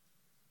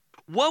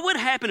 What would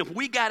happen if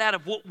we got out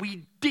of what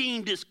we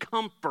deemed as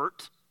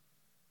comfort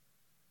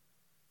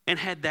and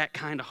had that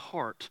kind of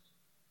heart?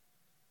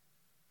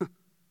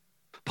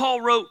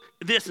 Paul wrote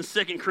this in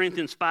 2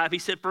 Corinthians 5. He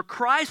said, "For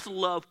Christ's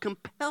love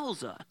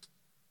compels us,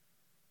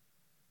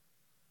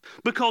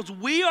 because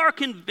we are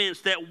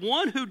convinced that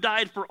one who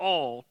died for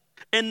all,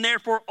 and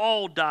therefore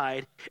all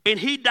died, and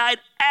he died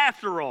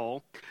after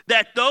all,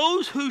 that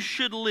those who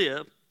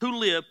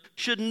live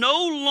should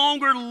no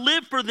longer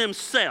live for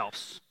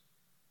themselves,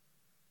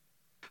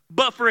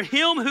 but for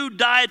him who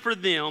died for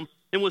them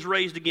and was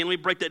raised again." Let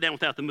me break that down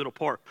without the middle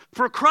part.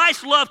 For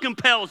Christ's love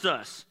compels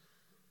us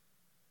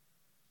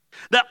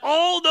that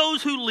all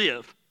those who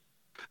live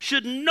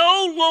should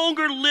no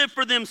longer live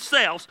for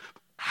themselves.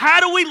 How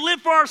do we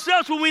live for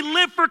ourselves? When we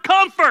live for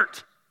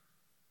comfort.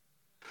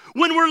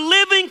 When we're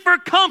living for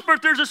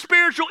comfort, there's a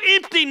spiritual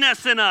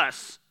emptiness in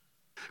us.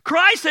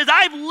 Christ says,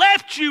 "I've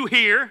left you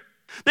here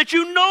that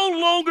you no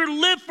longer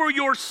live for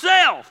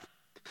yourself,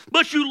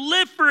 but you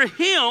live for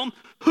him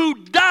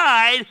who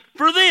died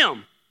for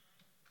them."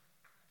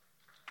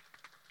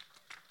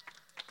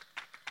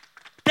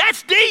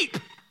 That's deep.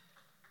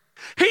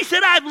 He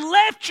said, "I've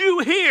left you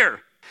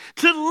here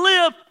to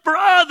live for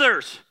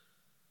others."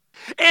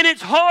 And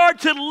it's hard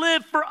to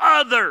live for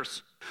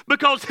others,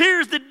 because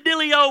here's the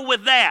dealio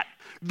with that.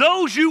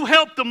 Those you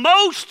help the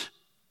most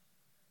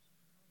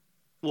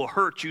will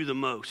hurt you the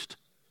most.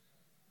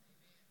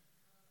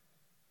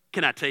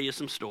 Can I tell you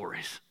some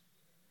stories?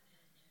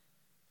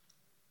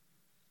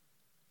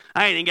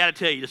 I ain't even got to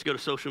tell you. Just go to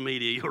social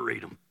media. You'll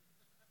read them.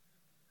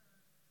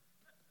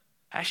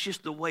 That's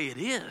just the way it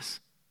is.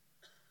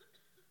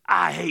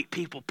 I hate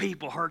people.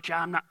 People hurt you.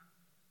 I'm not.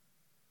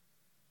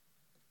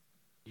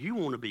 You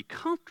want to be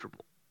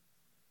comfortable.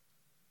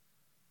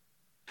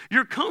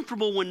 You're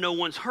comfortable when no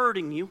one's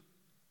hurting you.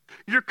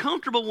 You're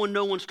comfortable when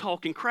no one's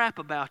talking crap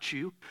about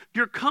you.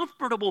 You're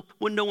comfortable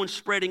when no one's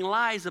spreading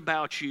lies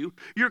about you.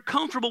 You're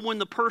comfortable when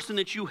the person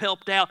that you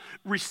helped out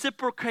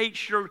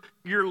reciprocates your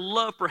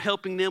love for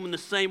helping them in the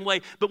same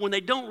way. But when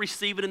they don't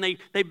receive it and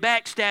they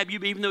backstab you,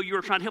 even though you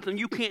were trying to help them,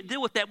 you can't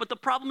deal with that. But the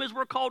problem is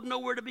we're called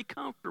nowhere to be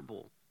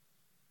comfortable.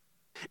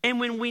 And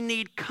when we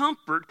need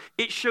comfort,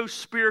 it shows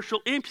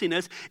spiritual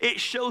emptiness.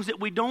 It shows that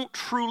we don't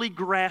truly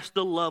grasp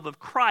the love of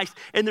Christ.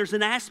 And there's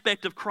an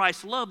aspect of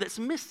Christ's love that's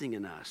missing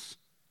in us.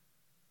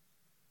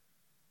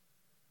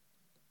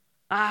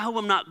 I hope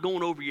I'm not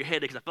going over your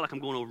head, because I feel like I'm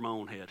going over my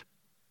own head.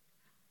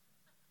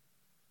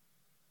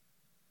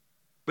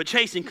 But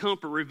chasing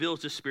comfort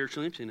reveals this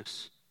spiritual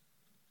emptiness.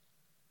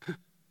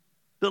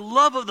 The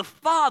love of the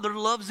Father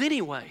loves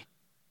anyway.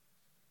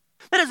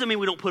 That doesn't mean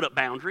we don't put up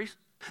boundaries.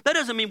 That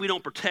doesn't mean we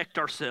don't protect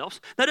ourselves.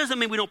 That doesn't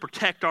mean we don't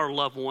protect our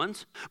loved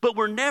ones. But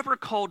we're never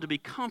called to be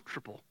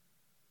comfortable.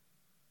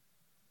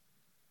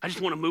 I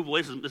just want to move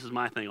away. This is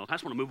my thing. I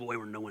just want to move away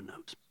where no one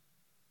knows.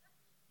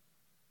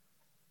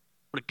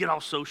 I want to get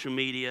off social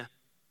media.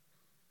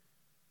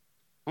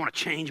 I want to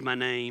change my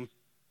name.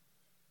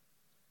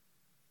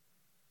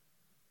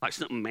 Like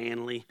something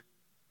manly.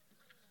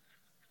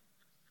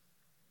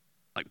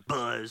 Like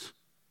Buzz.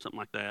 Something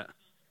like that.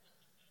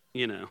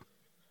 You know.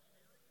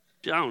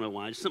 I don't know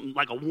why. Just something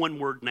like a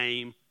one-word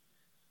name.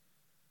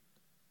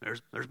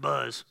 There's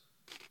Buzz.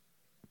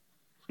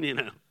 You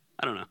know.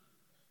 I don't know.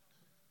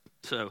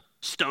 So,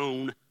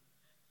 Stone.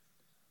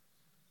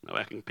 No,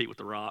 I can compete with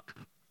The Rock.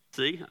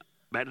 See?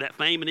 Back to that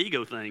fame and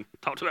ego thing.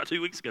 Talked about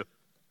 2 weeks ago.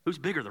 Who's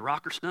bigger, The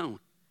Rock or Stone?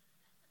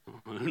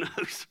 Who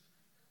knows?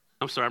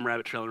 I'm sorry, I'm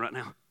rabbit trailing right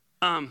now.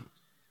 Sometimes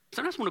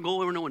I just want to go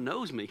where no one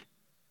knows me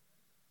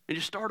and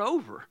just start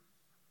over.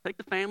 Take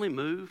the family,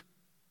 move.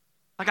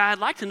 Like, I'd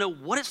like to know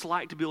what it's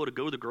like to be able to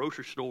go to the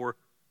grocery store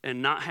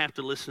and not have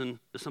to listen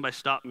to somebody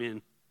stop me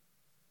and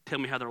tell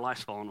me how their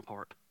life's falling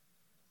apart.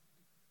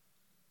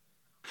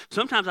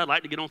 Sometimes I'd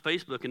like to get on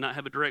Facebook and not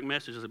have a direct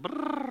message that says,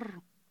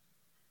 brrr.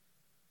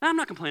 I'm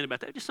not complaining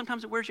about that. Just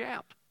sometimes it wears you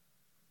out.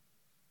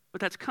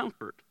 But that's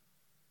comfort.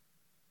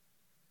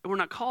 And we're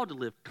not called to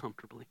live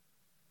comfortably.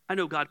 I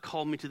know God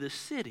called me to this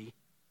city.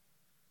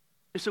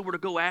 And so we're to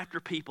go after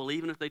people,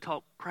 even if they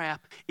talk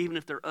crap, even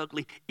if they're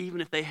ugly,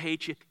 even if they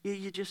hate you.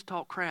 You just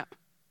talk crap.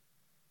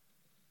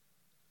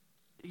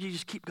 You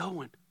just keep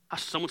going.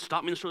 Someone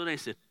stopped me in the store today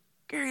and said,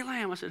 "Gary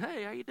Lamb." I said,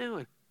 "Hey, how you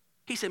doing?"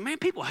 He said, "Man,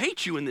 people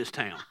hate you in this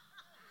town."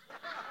 I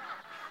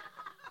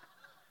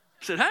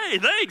said, "Hey,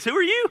 thanks. Who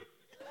are you?"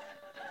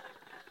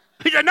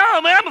 He said, "No,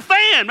 man, I'm a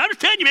fan. I'm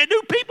just telling you, man,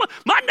 dude, people,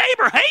 my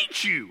neighbor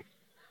hates you."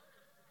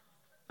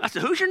 I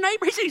said, "Who's your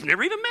neighbor?" He said, "He's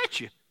never even met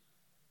you."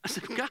 I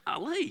said,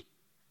 "Golly,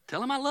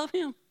 tell him I love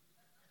him."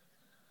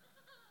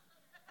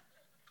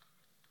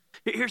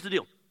 Here's the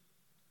deal.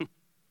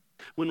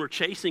 When we're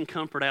chasing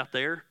comfort out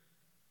there,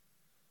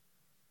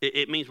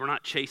 it means we're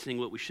not chasing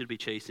what we should be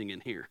chasing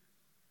in here.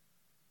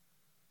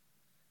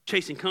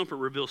 Chasing comfort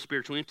reveals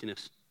spiritual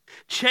emptiness.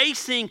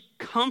 Chasing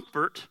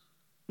comfort,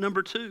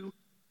 number 2,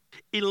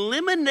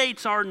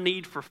 eliminates our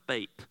need for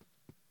faith.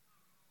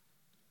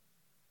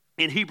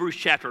 in Hebrews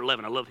chapter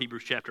 11. I love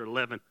Hebrews chapter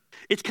 11.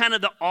 It's kind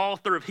of the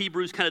author of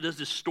Hebrews kind of does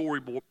this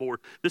storyboard,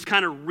 this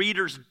kind of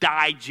Reader's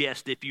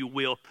Digest, if you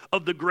will,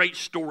 of the great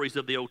stories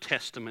of the Old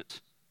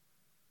Testament.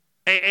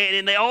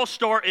 And they all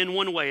start in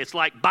one way. It's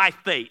like by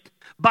faith.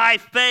 By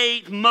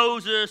faith,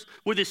 Moses,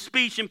 with his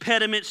speech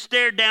impediment,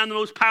 stared down the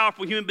most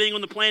powerful human being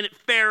on the planet,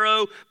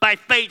 Pharaoh. By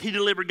faith, he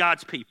delivered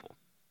God's people.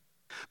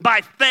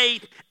 By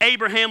faith,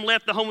 Abraham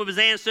left the home of his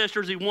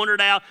ancestors. He wandered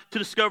out to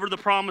discover the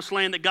promised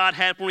land that God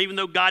had for him, even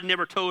though God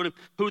never told him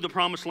who the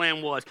promised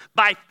land was.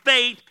 By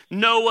faith,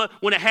 Noah,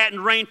 when it hadn't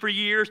rained for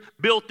years,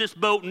 built this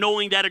boat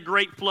knowing that a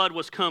great flood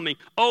was coming.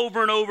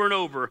 Over and over and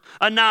over.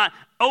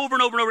 Over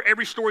and over,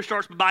 every story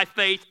starts by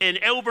faith, and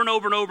over,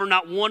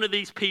 not one of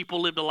these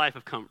people lived a life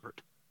of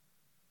comfort.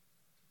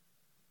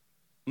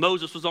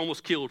 Moses was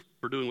almost killed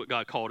for doing what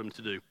God called him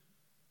to do.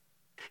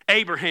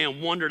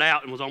 Abraham wandered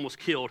out and was almost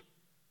killed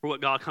for what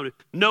God called him.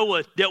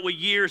 Noah dealt with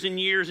years and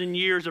years and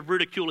years of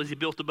ridicule as he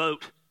built the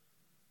boat.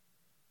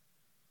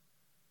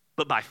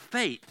 But by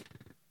faith,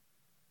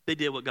 they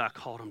did what God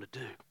called them to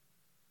do.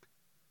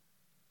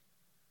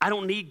 I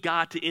don't need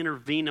God to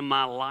intervene in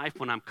my life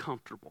when I'm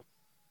comfortable.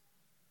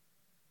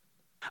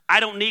 I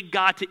don't need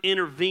God to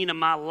intervene in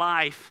my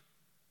life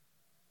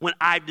when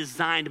I've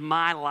designed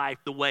my life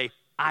the way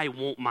I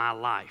want my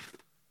life.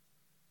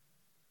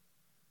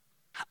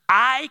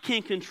 I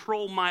can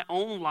control my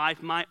own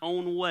life my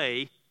own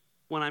way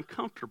when I'm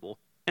comfortable,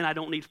 and I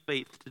don't need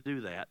faith to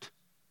do that.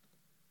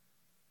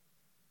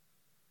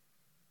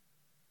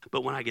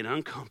 But when I get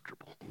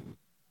uncomfortable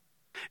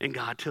and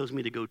God tells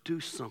me to go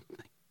do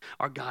something,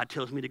 or God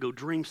tells me to go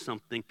dream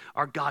something,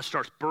 or God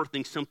starts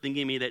birthing something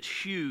in me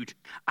that's huge,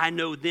 I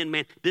know then,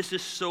 man, this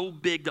is so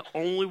big, the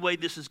only way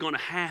this is going to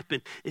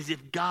happen is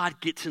if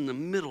God gets in the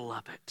middle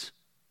of it.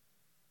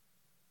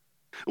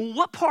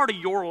 What part of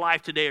your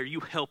life today are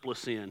you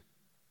helpless in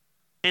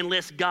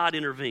unless God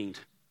intervened?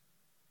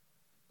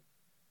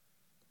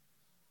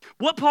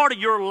 What part of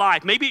your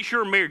life, maybe it's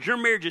your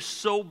marriage is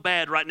so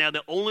bad right now,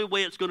 the only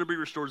way it's going to be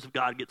restored is if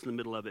God gets in the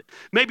middle of it.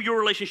 Maybe your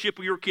relationship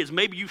with your kids,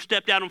 maybe you've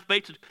stepped out on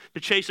faith to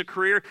chase a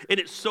career, and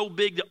it's so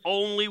big, the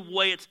only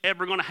way it's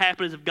ever going to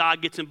happen is if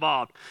God gets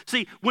involved.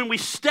 See, when we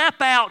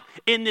step out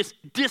in this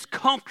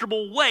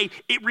discomfortable way,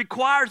 it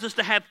requires us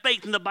to have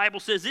faith, and the Bible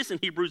says this in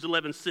Hebrews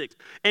 11:6,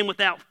 and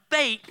without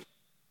faith,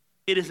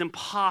 it is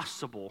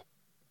impossible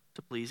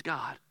to please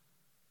God.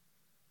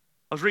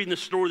 I was reading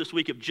this story this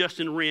week of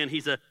Justin Wren.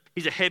 He's a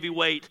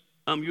heavyweight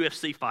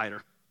UFC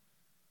fighter.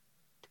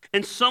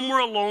 And somewhere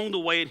along the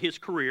way in his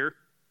career,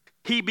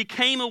 he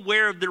became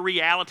aware of the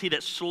reality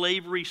that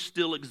slavery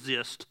still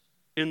exists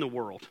in the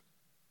world.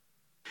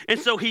 And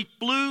so he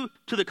flew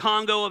to the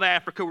Congo of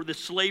Africa where the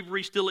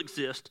slavery still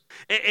exists,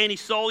 and he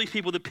saw these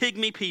people, the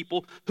pygmy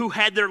people, who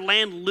had their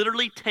land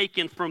literally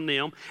taken from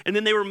them, and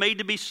then they were made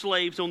to be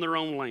slaves on their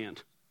own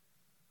land.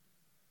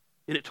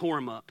 And it tore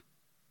him up.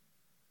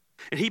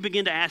 And he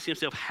began to ask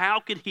himself,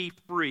 how could he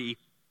free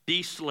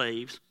these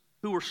slaves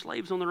who were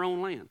slaves on their own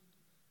land?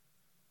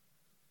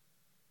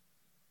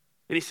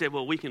 And he said,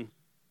 well, we can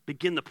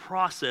begin the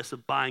process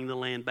of buying the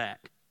land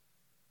back.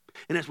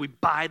 And as we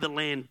buy the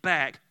land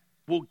back,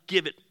 we'll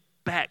give it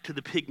back to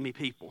the pygmy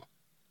people.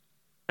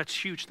 That's a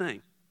huge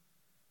thing.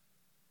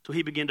 So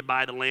he began to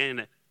buy the land,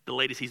 and the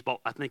latest he's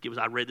bought,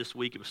 I read this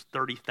week, it was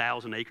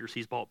 30,000 acres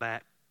he's bought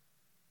back,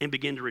 and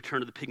began to return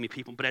to the pygmy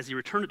people. But as he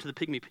returned it to the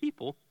pygmy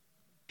people,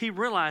 he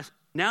realized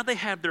now they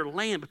have their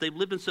land, but they've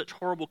lived in such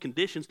horrible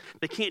conditions,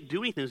 they can't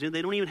do anything.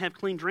 They don't even have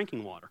clean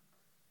drinking water.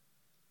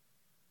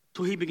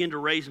 So he began to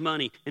raise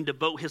money and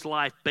devote his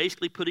life,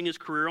 basically putting his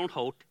career on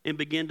hold, and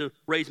began to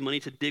raise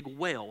money to dig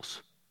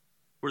wells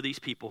where these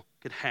people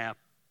could have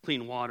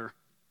clean water.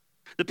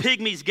 The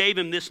pygmies gave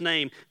him this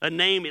name, a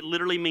name it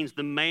literally means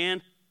the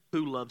man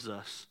who loves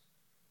us.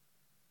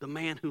 The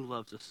man who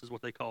loves us is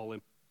what they call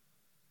him.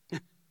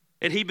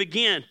 And he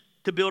began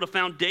to build a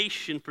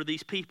foundation for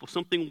these people,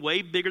 something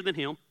way bigger than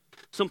him,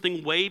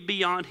 something way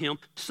beyond him,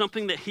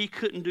 something that he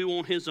couldn't do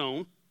on his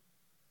own.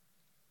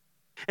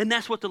 And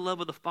that's what the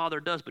love of the Father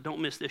does, but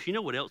don't miss this. You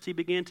know what else he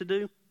began to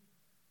do?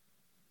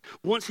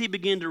 Once he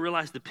began to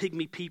realize the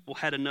pygmy people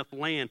had enough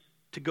land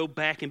to go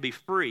back and be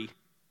free,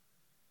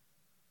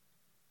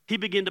 he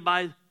began to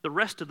buy the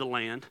rest of the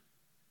land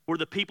where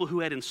the people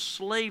who had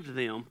enslaved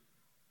them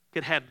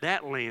could have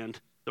that land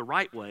the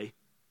right way,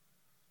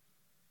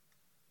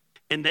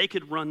 and they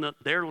could run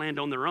their land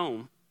on their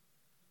own.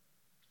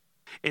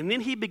 And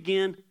then he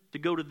began to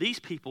go to these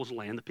people's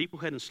land, the people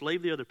who had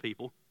enslaved the other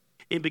people,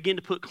 and begin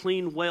to put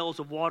clean wells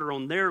of water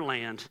on their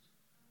land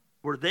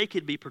where they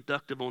could be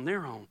productive on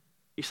their own.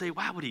 You say,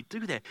 why would he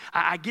do that?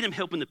 I get him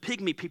helping the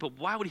pygmy people.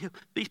 Why would he help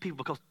these people?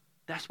 Because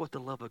that's what the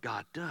love of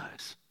God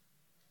does.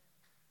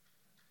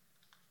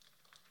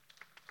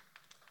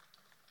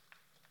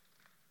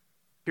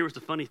 Here's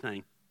the funny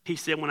thing. He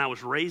said, when I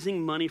was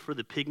raising money for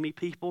the pygmy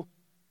people,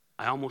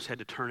 I almost had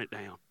to turn it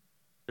down.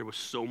 There was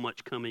so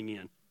much coming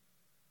in.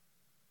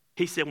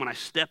 He said, when I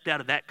stepped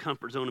out of that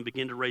comfort zone and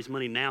began to raise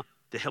money now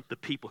to help the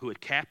people who had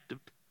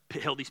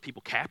held these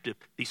people captive,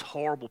 these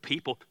horrible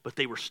people, but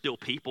they were still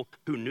people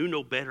who knew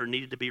no better and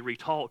needed to be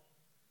retaught.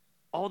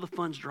 All the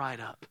funds dried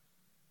up.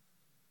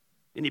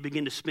 And he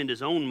began to spend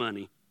his own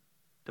money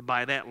to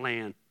buy that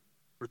land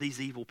for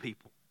these evil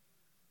people.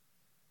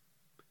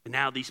 And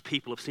now these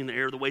people have seen the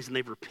error of the ways and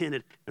they've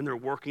repented and they're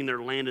working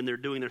their land and they're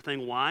doing their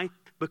thing. Why?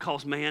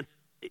 Because, man,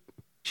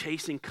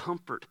 chasing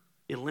comfort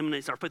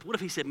eliminates our faith. What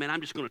if he said, man,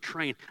 I'm just going to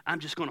train. I'm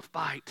just going to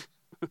fight.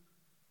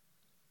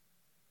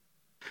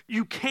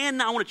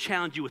 I want to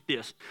challenge you with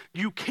this.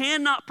 You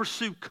cannot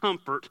pursue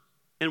comfort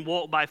and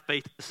walk by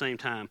faith at the same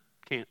time.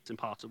 Can't. It's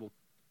impossible.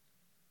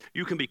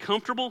 You can be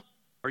comfortable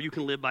or you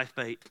can live by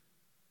faith.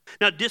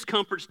 Now,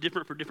 discomfort's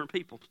different for different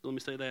people. So let me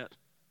say that.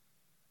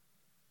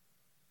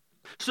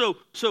 So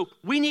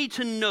we need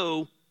to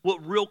know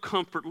what real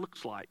comfort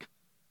looks like.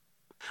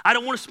 I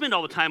don't want to spend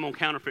all the time on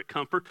counterfeit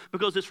comfort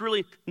because it's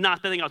really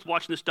not the thing. I was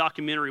watching this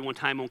documentary one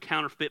time on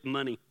counterfeit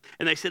money,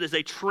 and they said as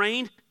they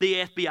trained the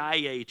FBI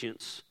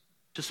agents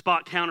to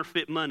spot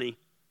counterfeit money,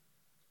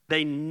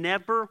 they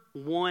never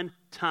one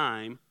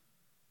time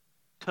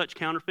touched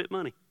counterfeit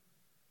money.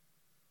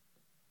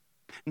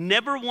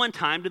 Never one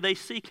time did they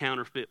see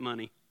counterfeit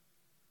money.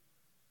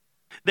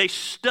 They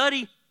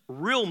study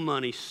real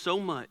money so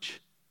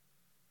much.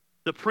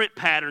 The print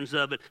patterns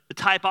of it, the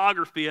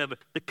typography of it,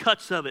 the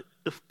cuts of it,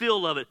 the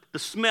feel of it, the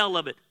smell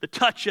of it, the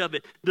touch of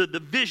it, the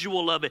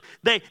visual of it.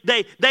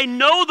 They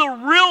know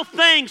the real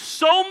thing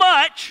so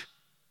much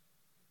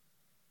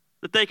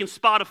that they can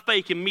spot a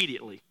fake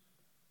immediately.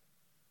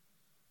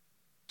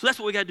 So that's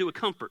what we got to do with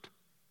comfort.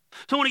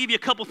 So I want to give you a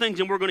couple things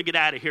and we're going to get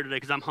out of here today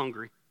because I'm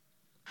hungry.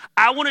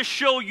 I want to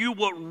show you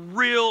what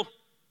real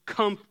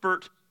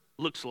comfort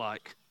looks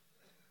like.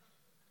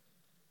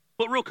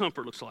 What real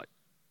comfort looks like.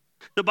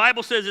 The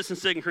Bible says this in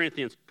 2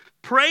 Corinthians.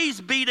 Praise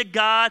be to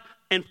God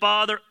and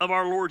Father of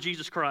our Lord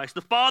Jesus Christ,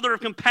 the Father of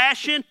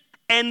compassion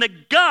and the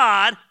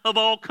God of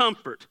all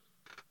comfort,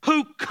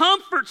 who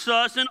comforts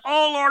us in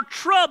all our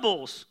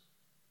troubles,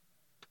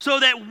 so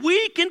that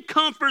we can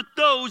comfort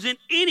those in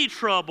any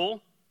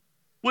trouble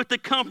with the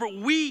comfort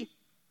we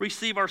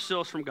receive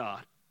ourselves from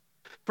God.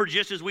 For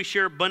just as we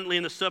share abundantly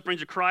in the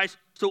sufferings of Christ,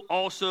 so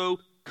also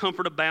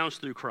comfort abounds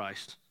through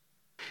Christ.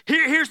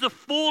 Here's the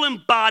full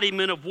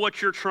embodiment of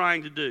what you're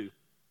trying to do.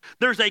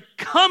 There's a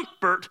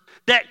comfort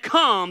that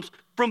comes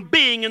from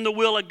being in the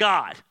will of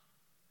God.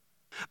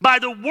 By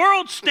the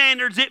world's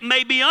standards, it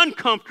may be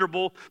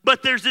uncomfortable,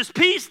 but there's this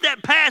peace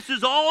that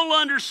passes all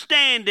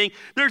understanding.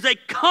 There's a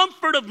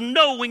comfort of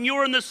knowing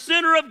you're in the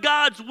center of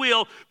God's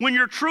will when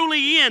you're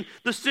truly in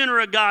the center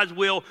of God's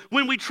will.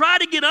 When we try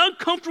to get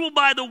uncomfortable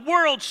by the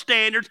world's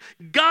standards,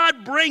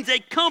 God brings a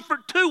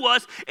comfort to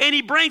us, and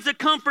he brings a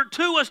comfort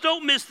to us.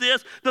 Don't miss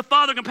this. The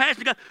Father,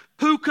 compassionate God,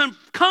 who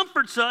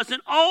comforts us in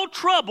all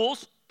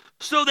troubles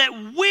so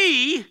that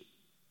we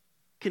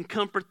can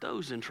comfort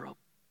those in trouble.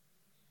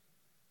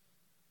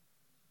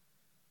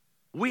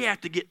 We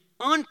have to get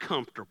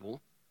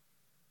uncomfortable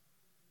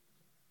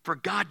for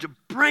God to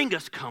bring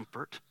us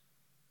comfort,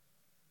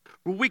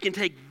 where we can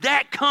take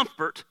that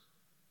comfort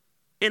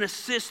and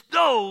assist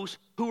those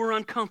who are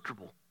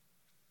uncomfortable.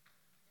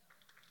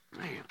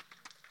 Man.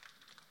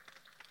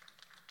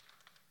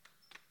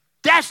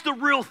 That's the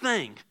real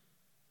thing.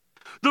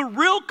 The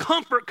real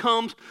comfort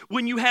comes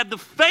when you have the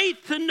faith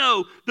to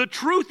know the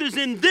truth is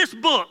in this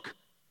book,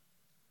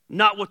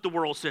 not what the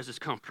world says is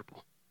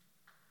comfortable.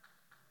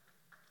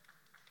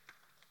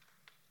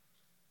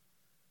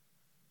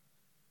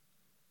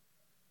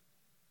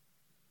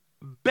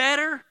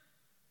 Better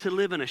to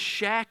live in a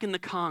shack in the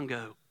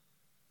Congo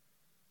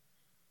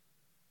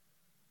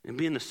and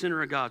be in the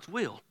center of God's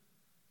will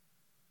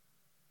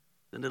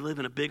than to live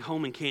in a big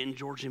home in Canton,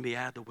 Georgia and be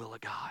out of the will of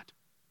God.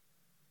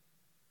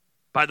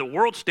 By the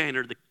world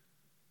standard, the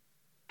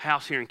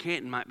house here in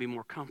Canton might be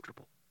more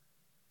comfortable.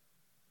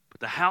 But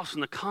the house in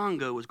the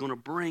Congo is going to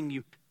bring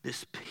you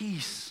this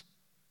peace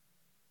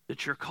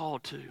that you're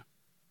called to.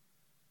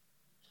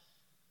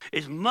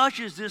 As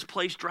much as this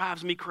place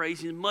drives me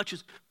crazy, as much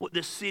as what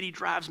this city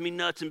drives me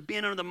nuts and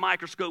being under the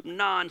microscope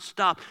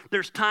nonstop,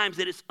 there's times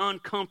that it's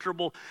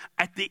uncomfortable.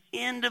 At the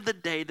end of the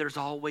day, there's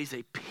always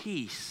a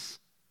peace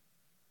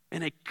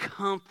and a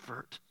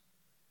comfort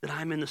that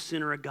I'm in the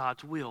center of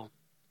God's will.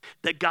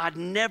 That God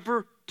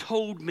never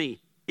told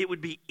me it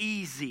would be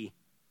easy.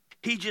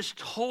 He just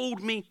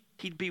told me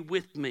he'd be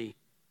with me.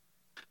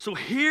 So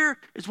here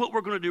is what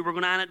we're going to do. We're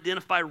going to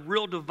identify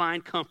real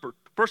divine comfort.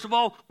 First of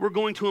all, we're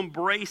going to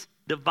embrace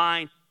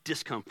divine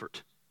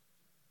discomfort.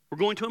 We're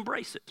going to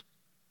embrace it.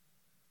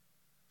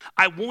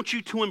 I want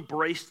you to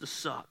embrace the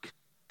suck.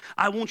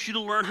 I want you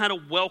to learn how to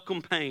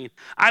welcome pain.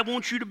 I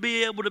want you to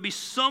be able to be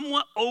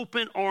somewhat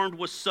open-armed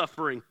with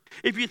suffering.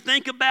 If you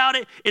think about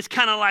it, it's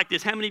kind of like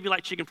this. How many of you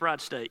like chicken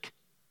fried steak?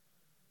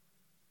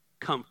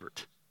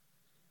 Comfort.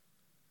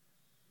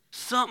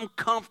 Something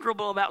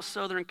comfortable about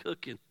Southern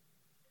cooking.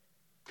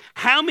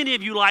 How many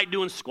of you like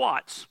doing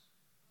squats?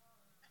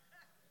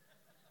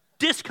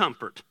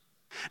 Discomfort.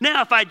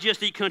 Now, if I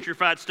just eat country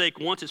fried steak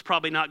once, it's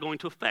probably not going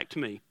to affect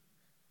me.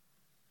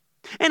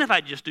 And if I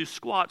just do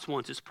squats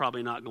once, it's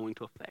probably not going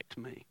to affect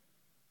me.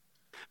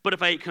 But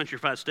if I eat country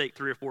fried steak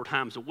 3 or 4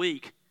 times a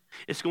week,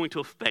 it's going to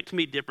affect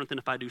me different than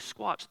if I do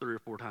squats 3 or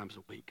 4 times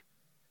a week.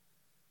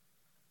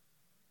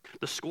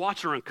 The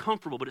squats are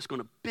uncomfortable, but it's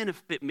going to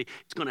benefit me.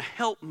 It's going to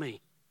help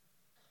me.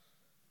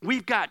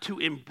 We've got to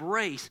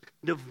embrace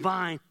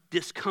divine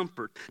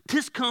discomfort.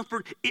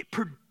 Discomfort, it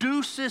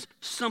produces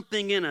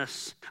something in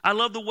us. I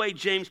love the way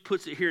James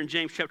puts it here in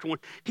James chapter 1.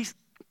 He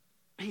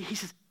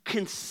says,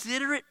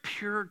 consider it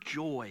pure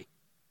joy,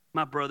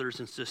 my brothers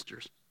and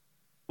sisters,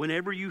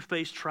 whenever you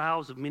face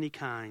trials of many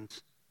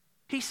kinds.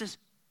 He says,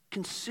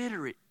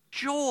 consider it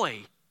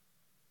joy.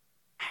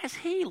 Has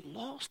he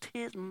lost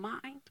his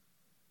mind?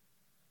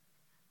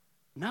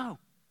 No,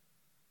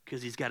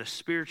 because he's got a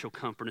spiritual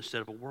comfort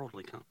instead of a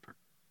worldly comfort.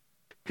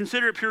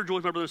 Consider it pure joy,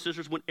 my brothers and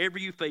sisters, whenever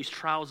you face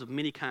trials of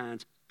many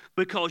kinds,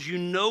 because you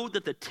know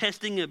that the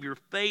testing of your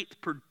faith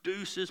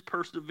produces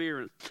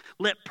perseverance.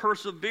 Let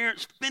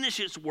perseverance finish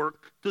its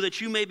work so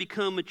that you may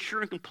become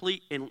mature and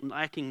complete and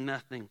lacking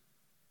nothing.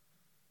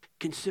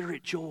 Consider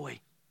it joy,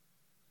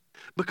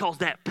 because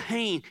that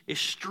pain is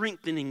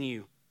strengthening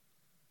you.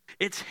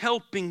 It's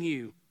helping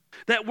you.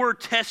 That word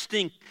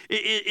testing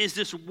is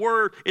this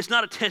word. It's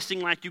not a testing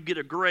like you get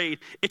a grade.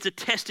 It's a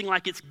testing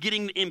like it's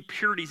getting the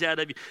impurities out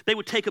of you. They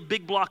would take a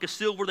big block of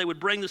silver. They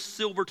would bring the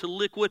silver to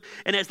liquid.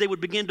 And as they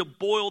would begin to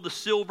boil the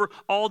silver,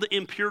 all the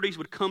impurities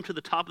would come to the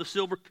top of the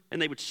silver,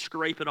 and they would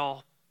scrape it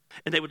off.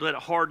 And they would let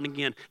it harden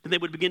again. Then they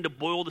would begin to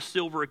boil the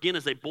silver again.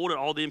 As they boiled it,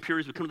 all the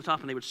impurities would come to the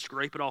top, and they would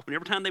scrape it off. And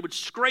every time they would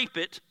scrape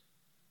it,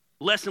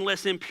 less and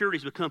less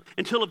impurities would come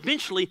until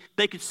eventually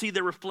they could see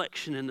their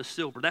reflection in the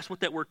silver. That's what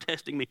that word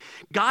testing means.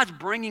 God's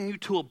bringing you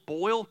to a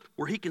boil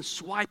where he can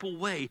swipe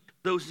away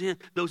those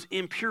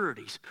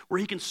impurities, where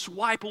he can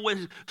swipe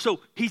away. So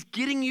he's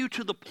getting you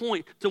to the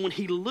point so when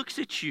he looks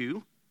at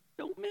you,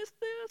 don't miss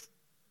this,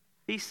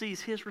 he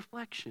sees his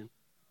reflection.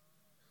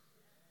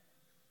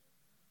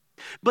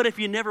 But if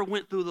you never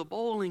went through the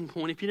boiling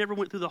point, if you never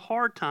went through the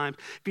hard times,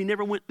 if you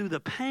never went through the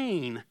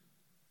pain,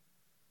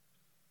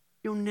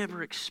 you'll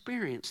never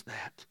experience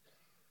that.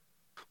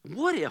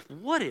 What if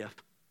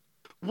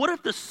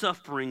the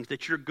sufferings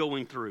that you're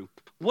going through,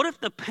 what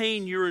if the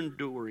pain you're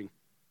enduring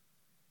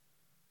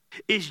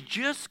is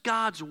just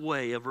God's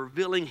way of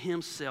revealing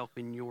himself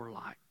in your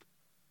life?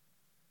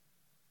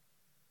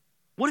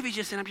 What if he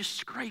just said, I'm just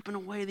scraping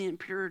away the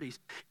impurities.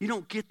 You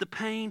don't get the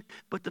pain,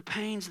 but the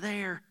pain's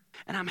there,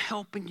 and I'm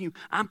helping you.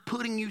 I'm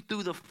putting you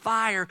through the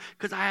fire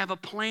because I have a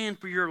plan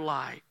for your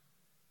life.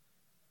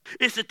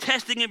 It's the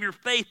testing of your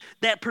faith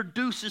that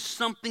produces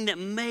something that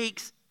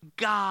makes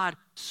God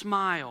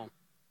smile.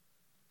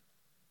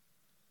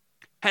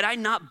 Had I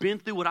not been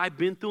through what I've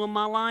been through in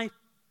my life,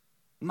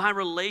 my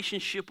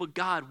relationship with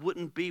God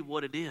wouldn't be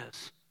what it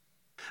is.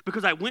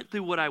 Because I went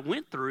through what I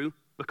went through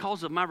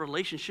because of my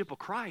relationship with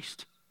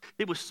Christ.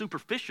 It was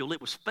superficial. It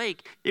was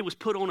fake. It was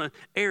put on an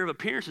air of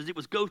appearances. It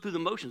was go through the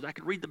motions. I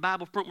could read the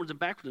Bible frontwards and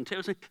backwards and tell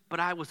you something, but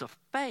I was a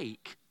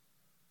fake.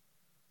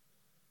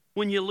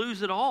 When you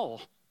lose it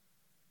all,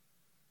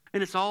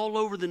 and it's all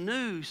over the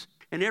news,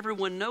 and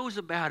everyone knows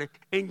about it,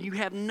 and you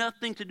have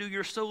nothing to do,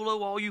 you're so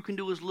low, all you can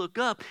do is look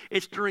up.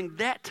 It's during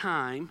that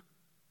time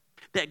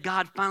that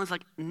God finally is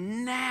like,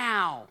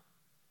 now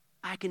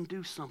I can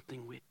do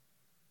something with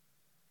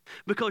you.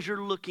 Because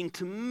you're looking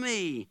to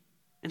me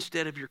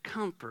instead of your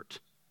comfort.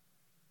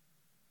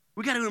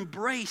 We got to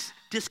embrace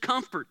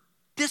discomfort.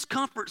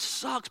 Discomfort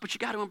sucks, but you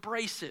got to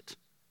embrace it.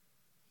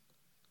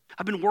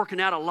 I've been working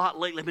out a lot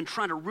lately. I've been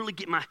trying to really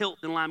get my health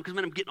in line because,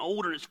 man, I'm getting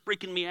older and it's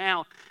freaking me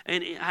out.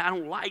 And I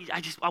want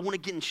to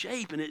get in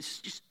shape, and it's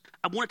just,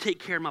 I want to take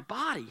care of my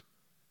body.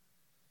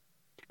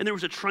 And there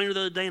was a trainer the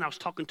other day, and I was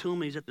talking to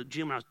him. He's at the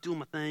gym, and I was doing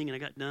my thing, and I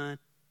got done. And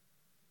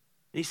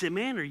he said,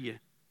 man, let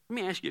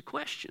me ask you a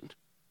question.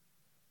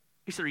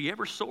 He said, are you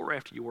ever sore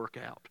after you work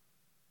out?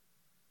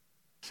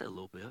 I said, a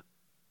little bit.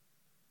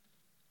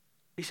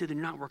 He said, then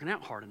you're not working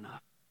out hard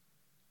enough.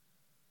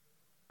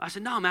 I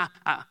said, no, man,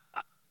 I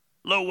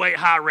low weight,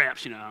 high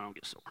reps, I don't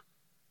get sore.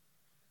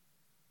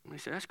 And he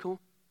said, that's cool.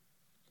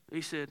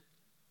 He said,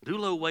 do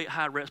low weight,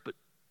 high reps, but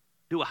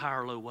do a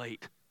higher low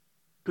weight.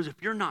 Because if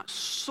you're not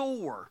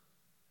sore,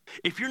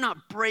 if you're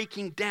not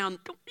breaking down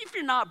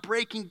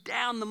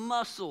the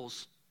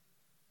muscles,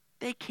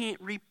 they can't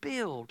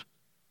rebuild.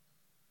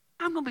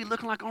 I'm going to be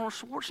looking like Arnold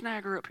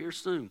Schwarzenegger up here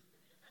soon.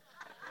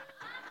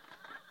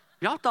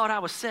 Y'all thought I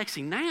was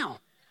sexy now.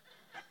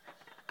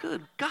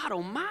 Good God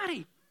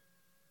almighty.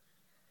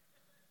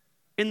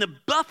 And the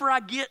buffer I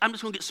get, I'm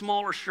just going to get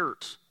smaller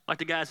shirts like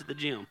the guys at the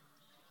gym.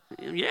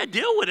 Yeah,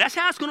 deal with it. That's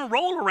how it's going to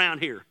roll around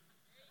here.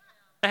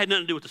 That had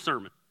nothing to do with the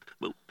sermon.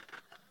 But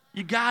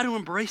you got to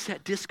embrace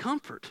that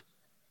discomfort.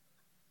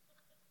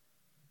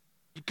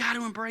 You got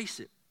to embrace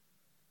it.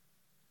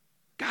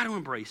 Got to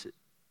embrace it.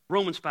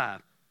 Romans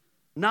 5.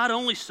 Not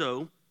only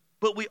so,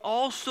 but we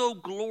also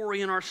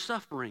glory in our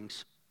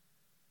sufferings,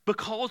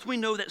 because we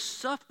know that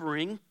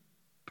suffering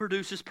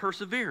produces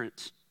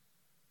perseverance.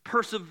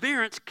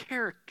 Perseverance,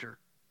 character.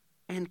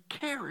 And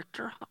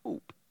character,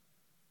 hope.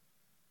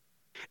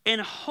 And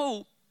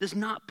hope does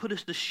not put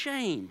us to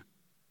shame,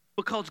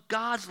 because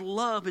God's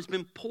love has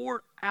been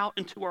poured out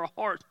into our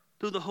hearts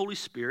through the Holy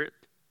Spirit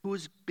who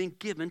has been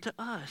given to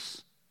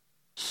us.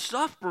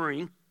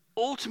 Suffering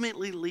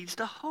ultimately leads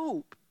to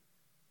hope,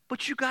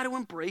 but you got to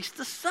embrace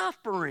the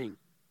suffering.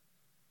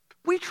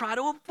 We try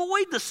to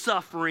avoid the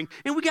suffering,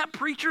 and we got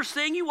preachers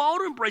saying you ought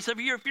to embrace it.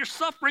 If you're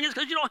suffering, it's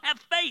because you don't have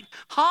faith.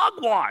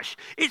 Hogwash.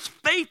 Its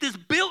faith is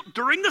built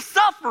during the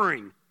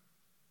suffering.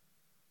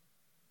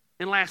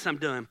 And last, I'm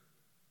done.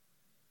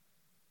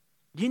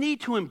 You need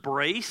to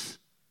embrace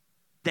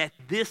that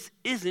this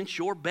isn't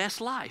your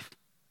best life.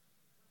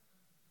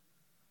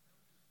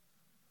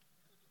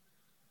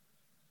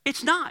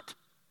 It's not.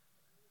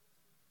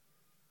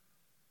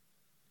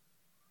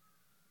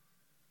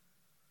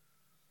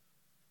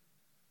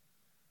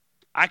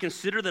 I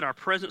consider that our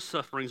present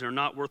sufferings are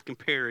not worth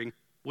comparing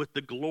with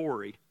the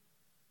glory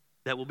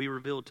that will be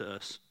revealed to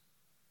us.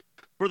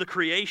 For the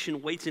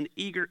creation waits in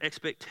eager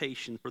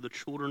expectation for the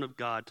children of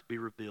God to be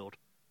revealed.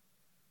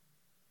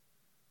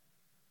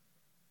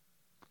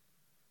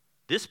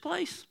 This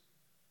place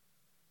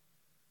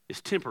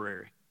is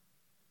temporary.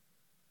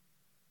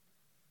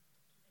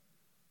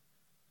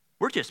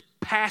 We're just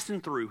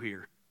passing through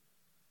here.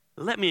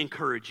 Let me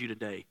encourage you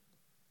today.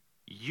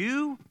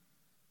 You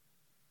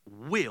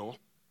will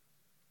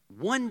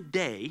one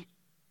day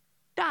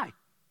die.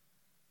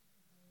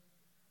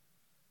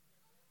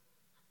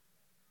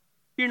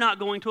 You're not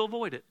going to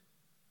avoid it.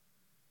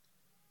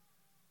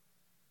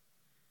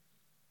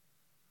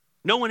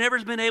 No one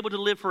ever's been able to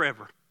live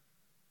forever.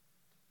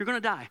 You're going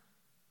to die.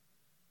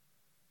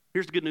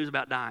 Here's the good news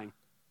about dying.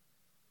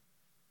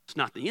 It's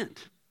not the end.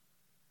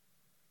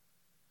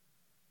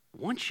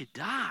 Once you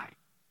die,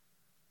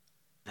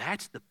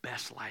 that's the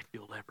best life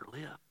you'll ever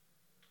live.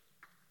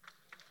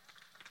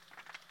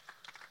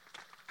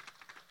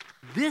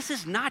 This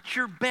is not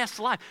your best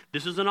life.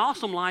 This is an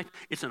awesome life.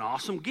 It's an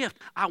awesome gift.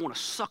 I want to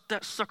suck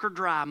that sucker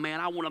dry, man.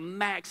 I want to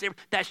max every.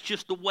 That's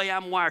just the way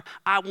I'm wired.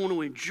 I want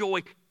to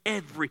enjoy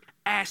every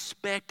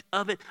aspect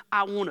of it.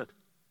 I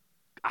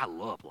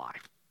love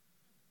life.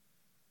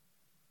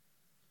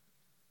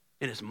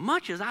 And as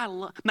much as I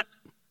want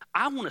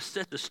to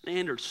set the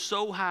standard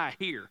so high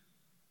here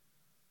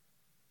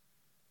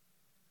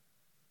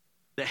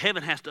that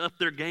heaven has to up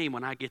their game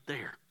when I get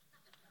there.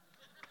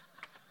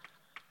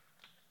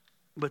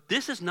 But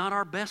this is not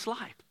our best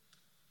life.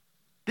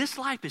 This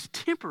life is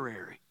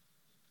temporary.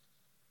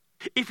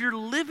 If you're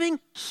living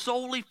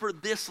solely for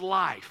this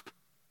life,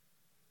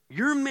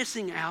 you're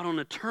missing out on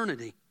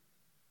eternity.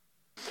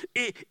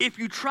 If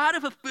you try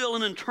to fulfill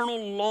an eternal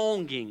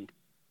longing,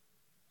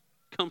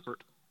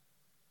 comfort,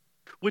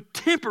 with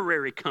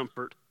temporary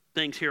comfort,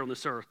 things here on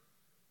this earth,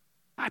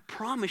 I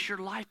promise your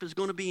life is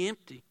going to be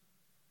empty.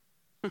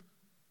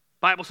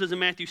 Bible says in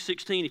Matthew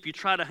 16, if you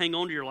try to hang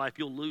on to your life,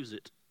 you'll lose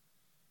it.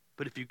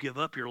 But if you give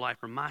up your life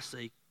for my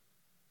sake,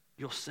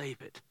 you'll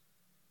save it.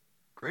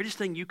 Greatest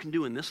thing you can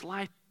do in this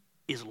life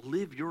is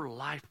live your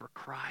life for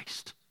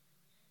Christ.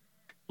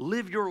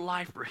 Live your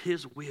life for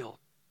His will.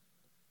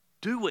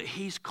 Do what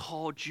He's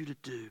called you to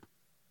do.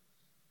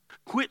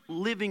 Quit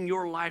living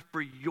your life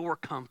for your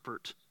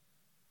comfort.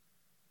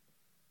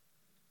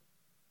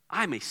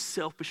 I'm a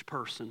selfish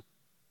person.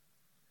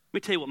 Let me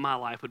tell you what my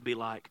life would be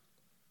like.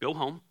 Go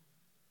home,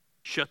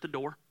 shut the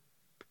door,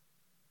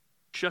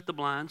 shut the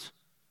blinds,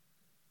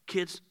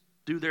 kids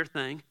do their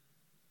thing.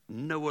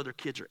 No other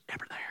kids are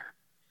ever there.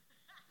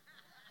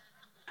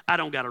 I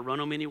don't got to run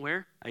them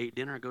anywhere. I eat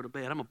dinner, I go to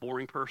bed. I'm a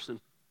boring person.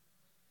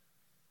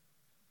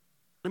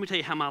 Let me tell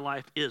you how my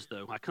life is,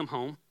 though. I come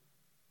home.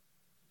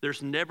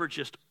 There's never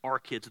just our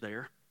kids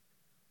there.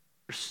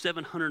 There's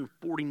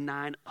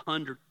 749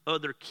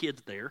 other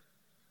kids there.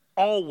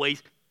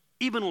 Always,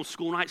 even on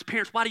school nights.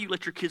 Parents, why do you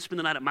let your kids spend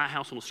the night at my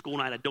house on a school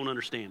night? I don't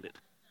understand it.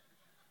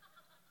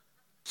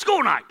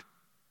 School night.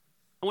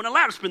 I wasn't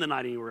allowed to spend the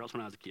night anywhere else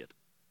when I was a kid.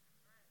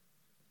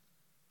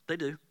 They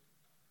do.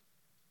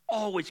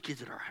 Always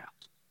kids at our house.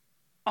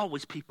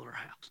 Always people at our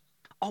house.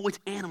 Always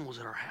animals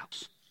at our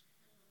house.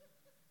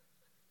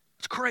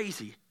 It's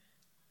crazy.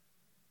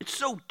 It's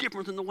so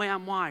different than the way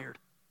I'm wired.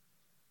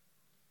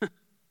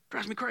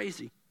 Drives me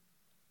crazy.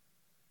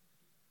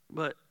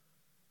 But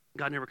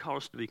God never called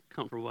us to be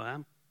comfortable where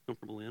I'm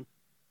comfortable in.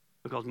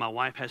 Because my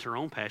wife has her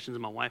own passions,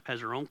 and my wife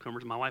has her own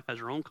comforts, and my wife has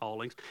her own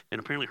callings, and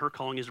apparently her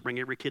calling is to bring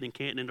every kid in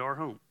Canton into our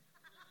home.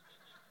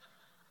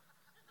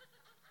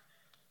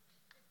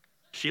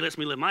 She lets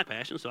me live my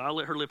passions, so I'll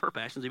let her live her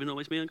passions, even though it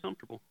makes me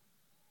uncomfortable.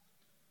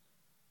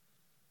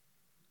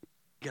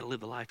 You got to live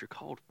the life you're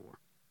called for.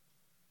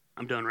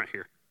 I'm done right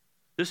here.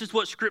 This is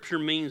what Scripture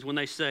means when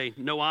they say,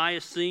 no eye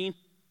has seen,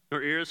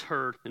 nor ear has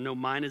heard, and no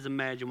mind has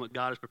imagined what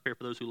God has prepared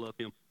for those who love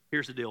Him.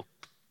 Here's the deal.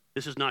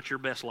 This is not your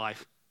best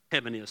life.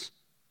 Heaven is.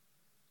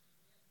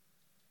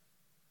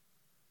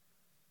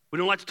 We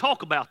don't like to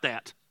talk about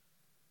that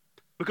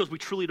because we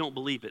truly don't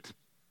believe it.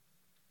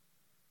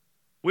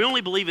 We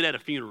only believe it at a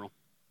funeral.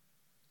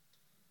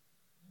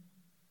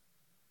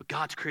 But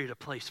God's created a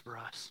place for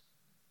us,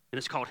 and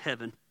it's called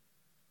heaven.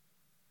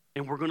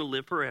 And we're going to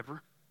live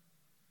forever.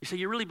 You say,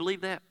 you really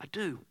believe that? I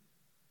do.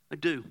 I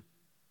do. And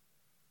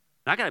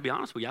I got to be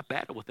honest with you, I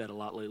battle with that a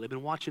lot lately. I've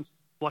been watching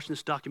watching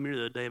this documentary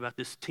the other day about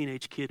this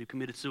teenage kid who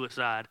committed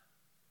suicide,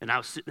 and I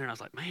was sitting there and I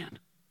was like, man,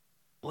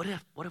 what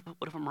if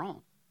I'm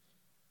wrong?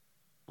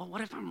 Well,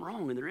 what if I'm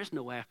wrong and there is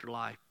no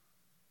afterlife?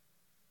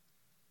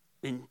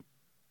 And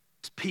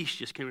this peace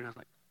just came in. I was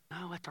like,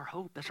 no, that's our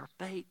hope. That's our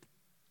faith.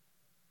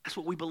 That's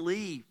what we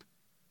believe.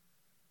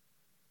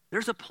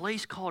 There's a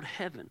place called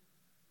heaven.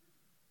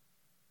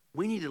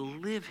 We need to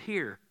live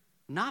here,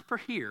 not for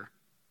here.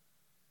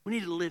 We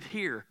need to live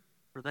here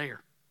for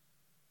there.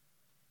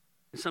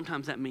 And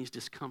sometimes that means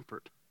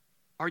discomfort.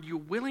 Are you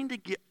willing to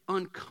get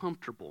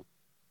uncomfortable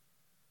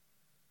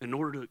in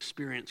order to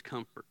experience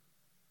comfort?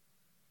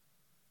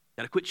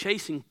 Got to quit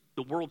chasing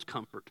the world's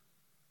comfort.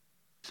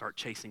 Start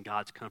chasing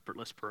God's comfort.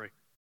 Let's pray.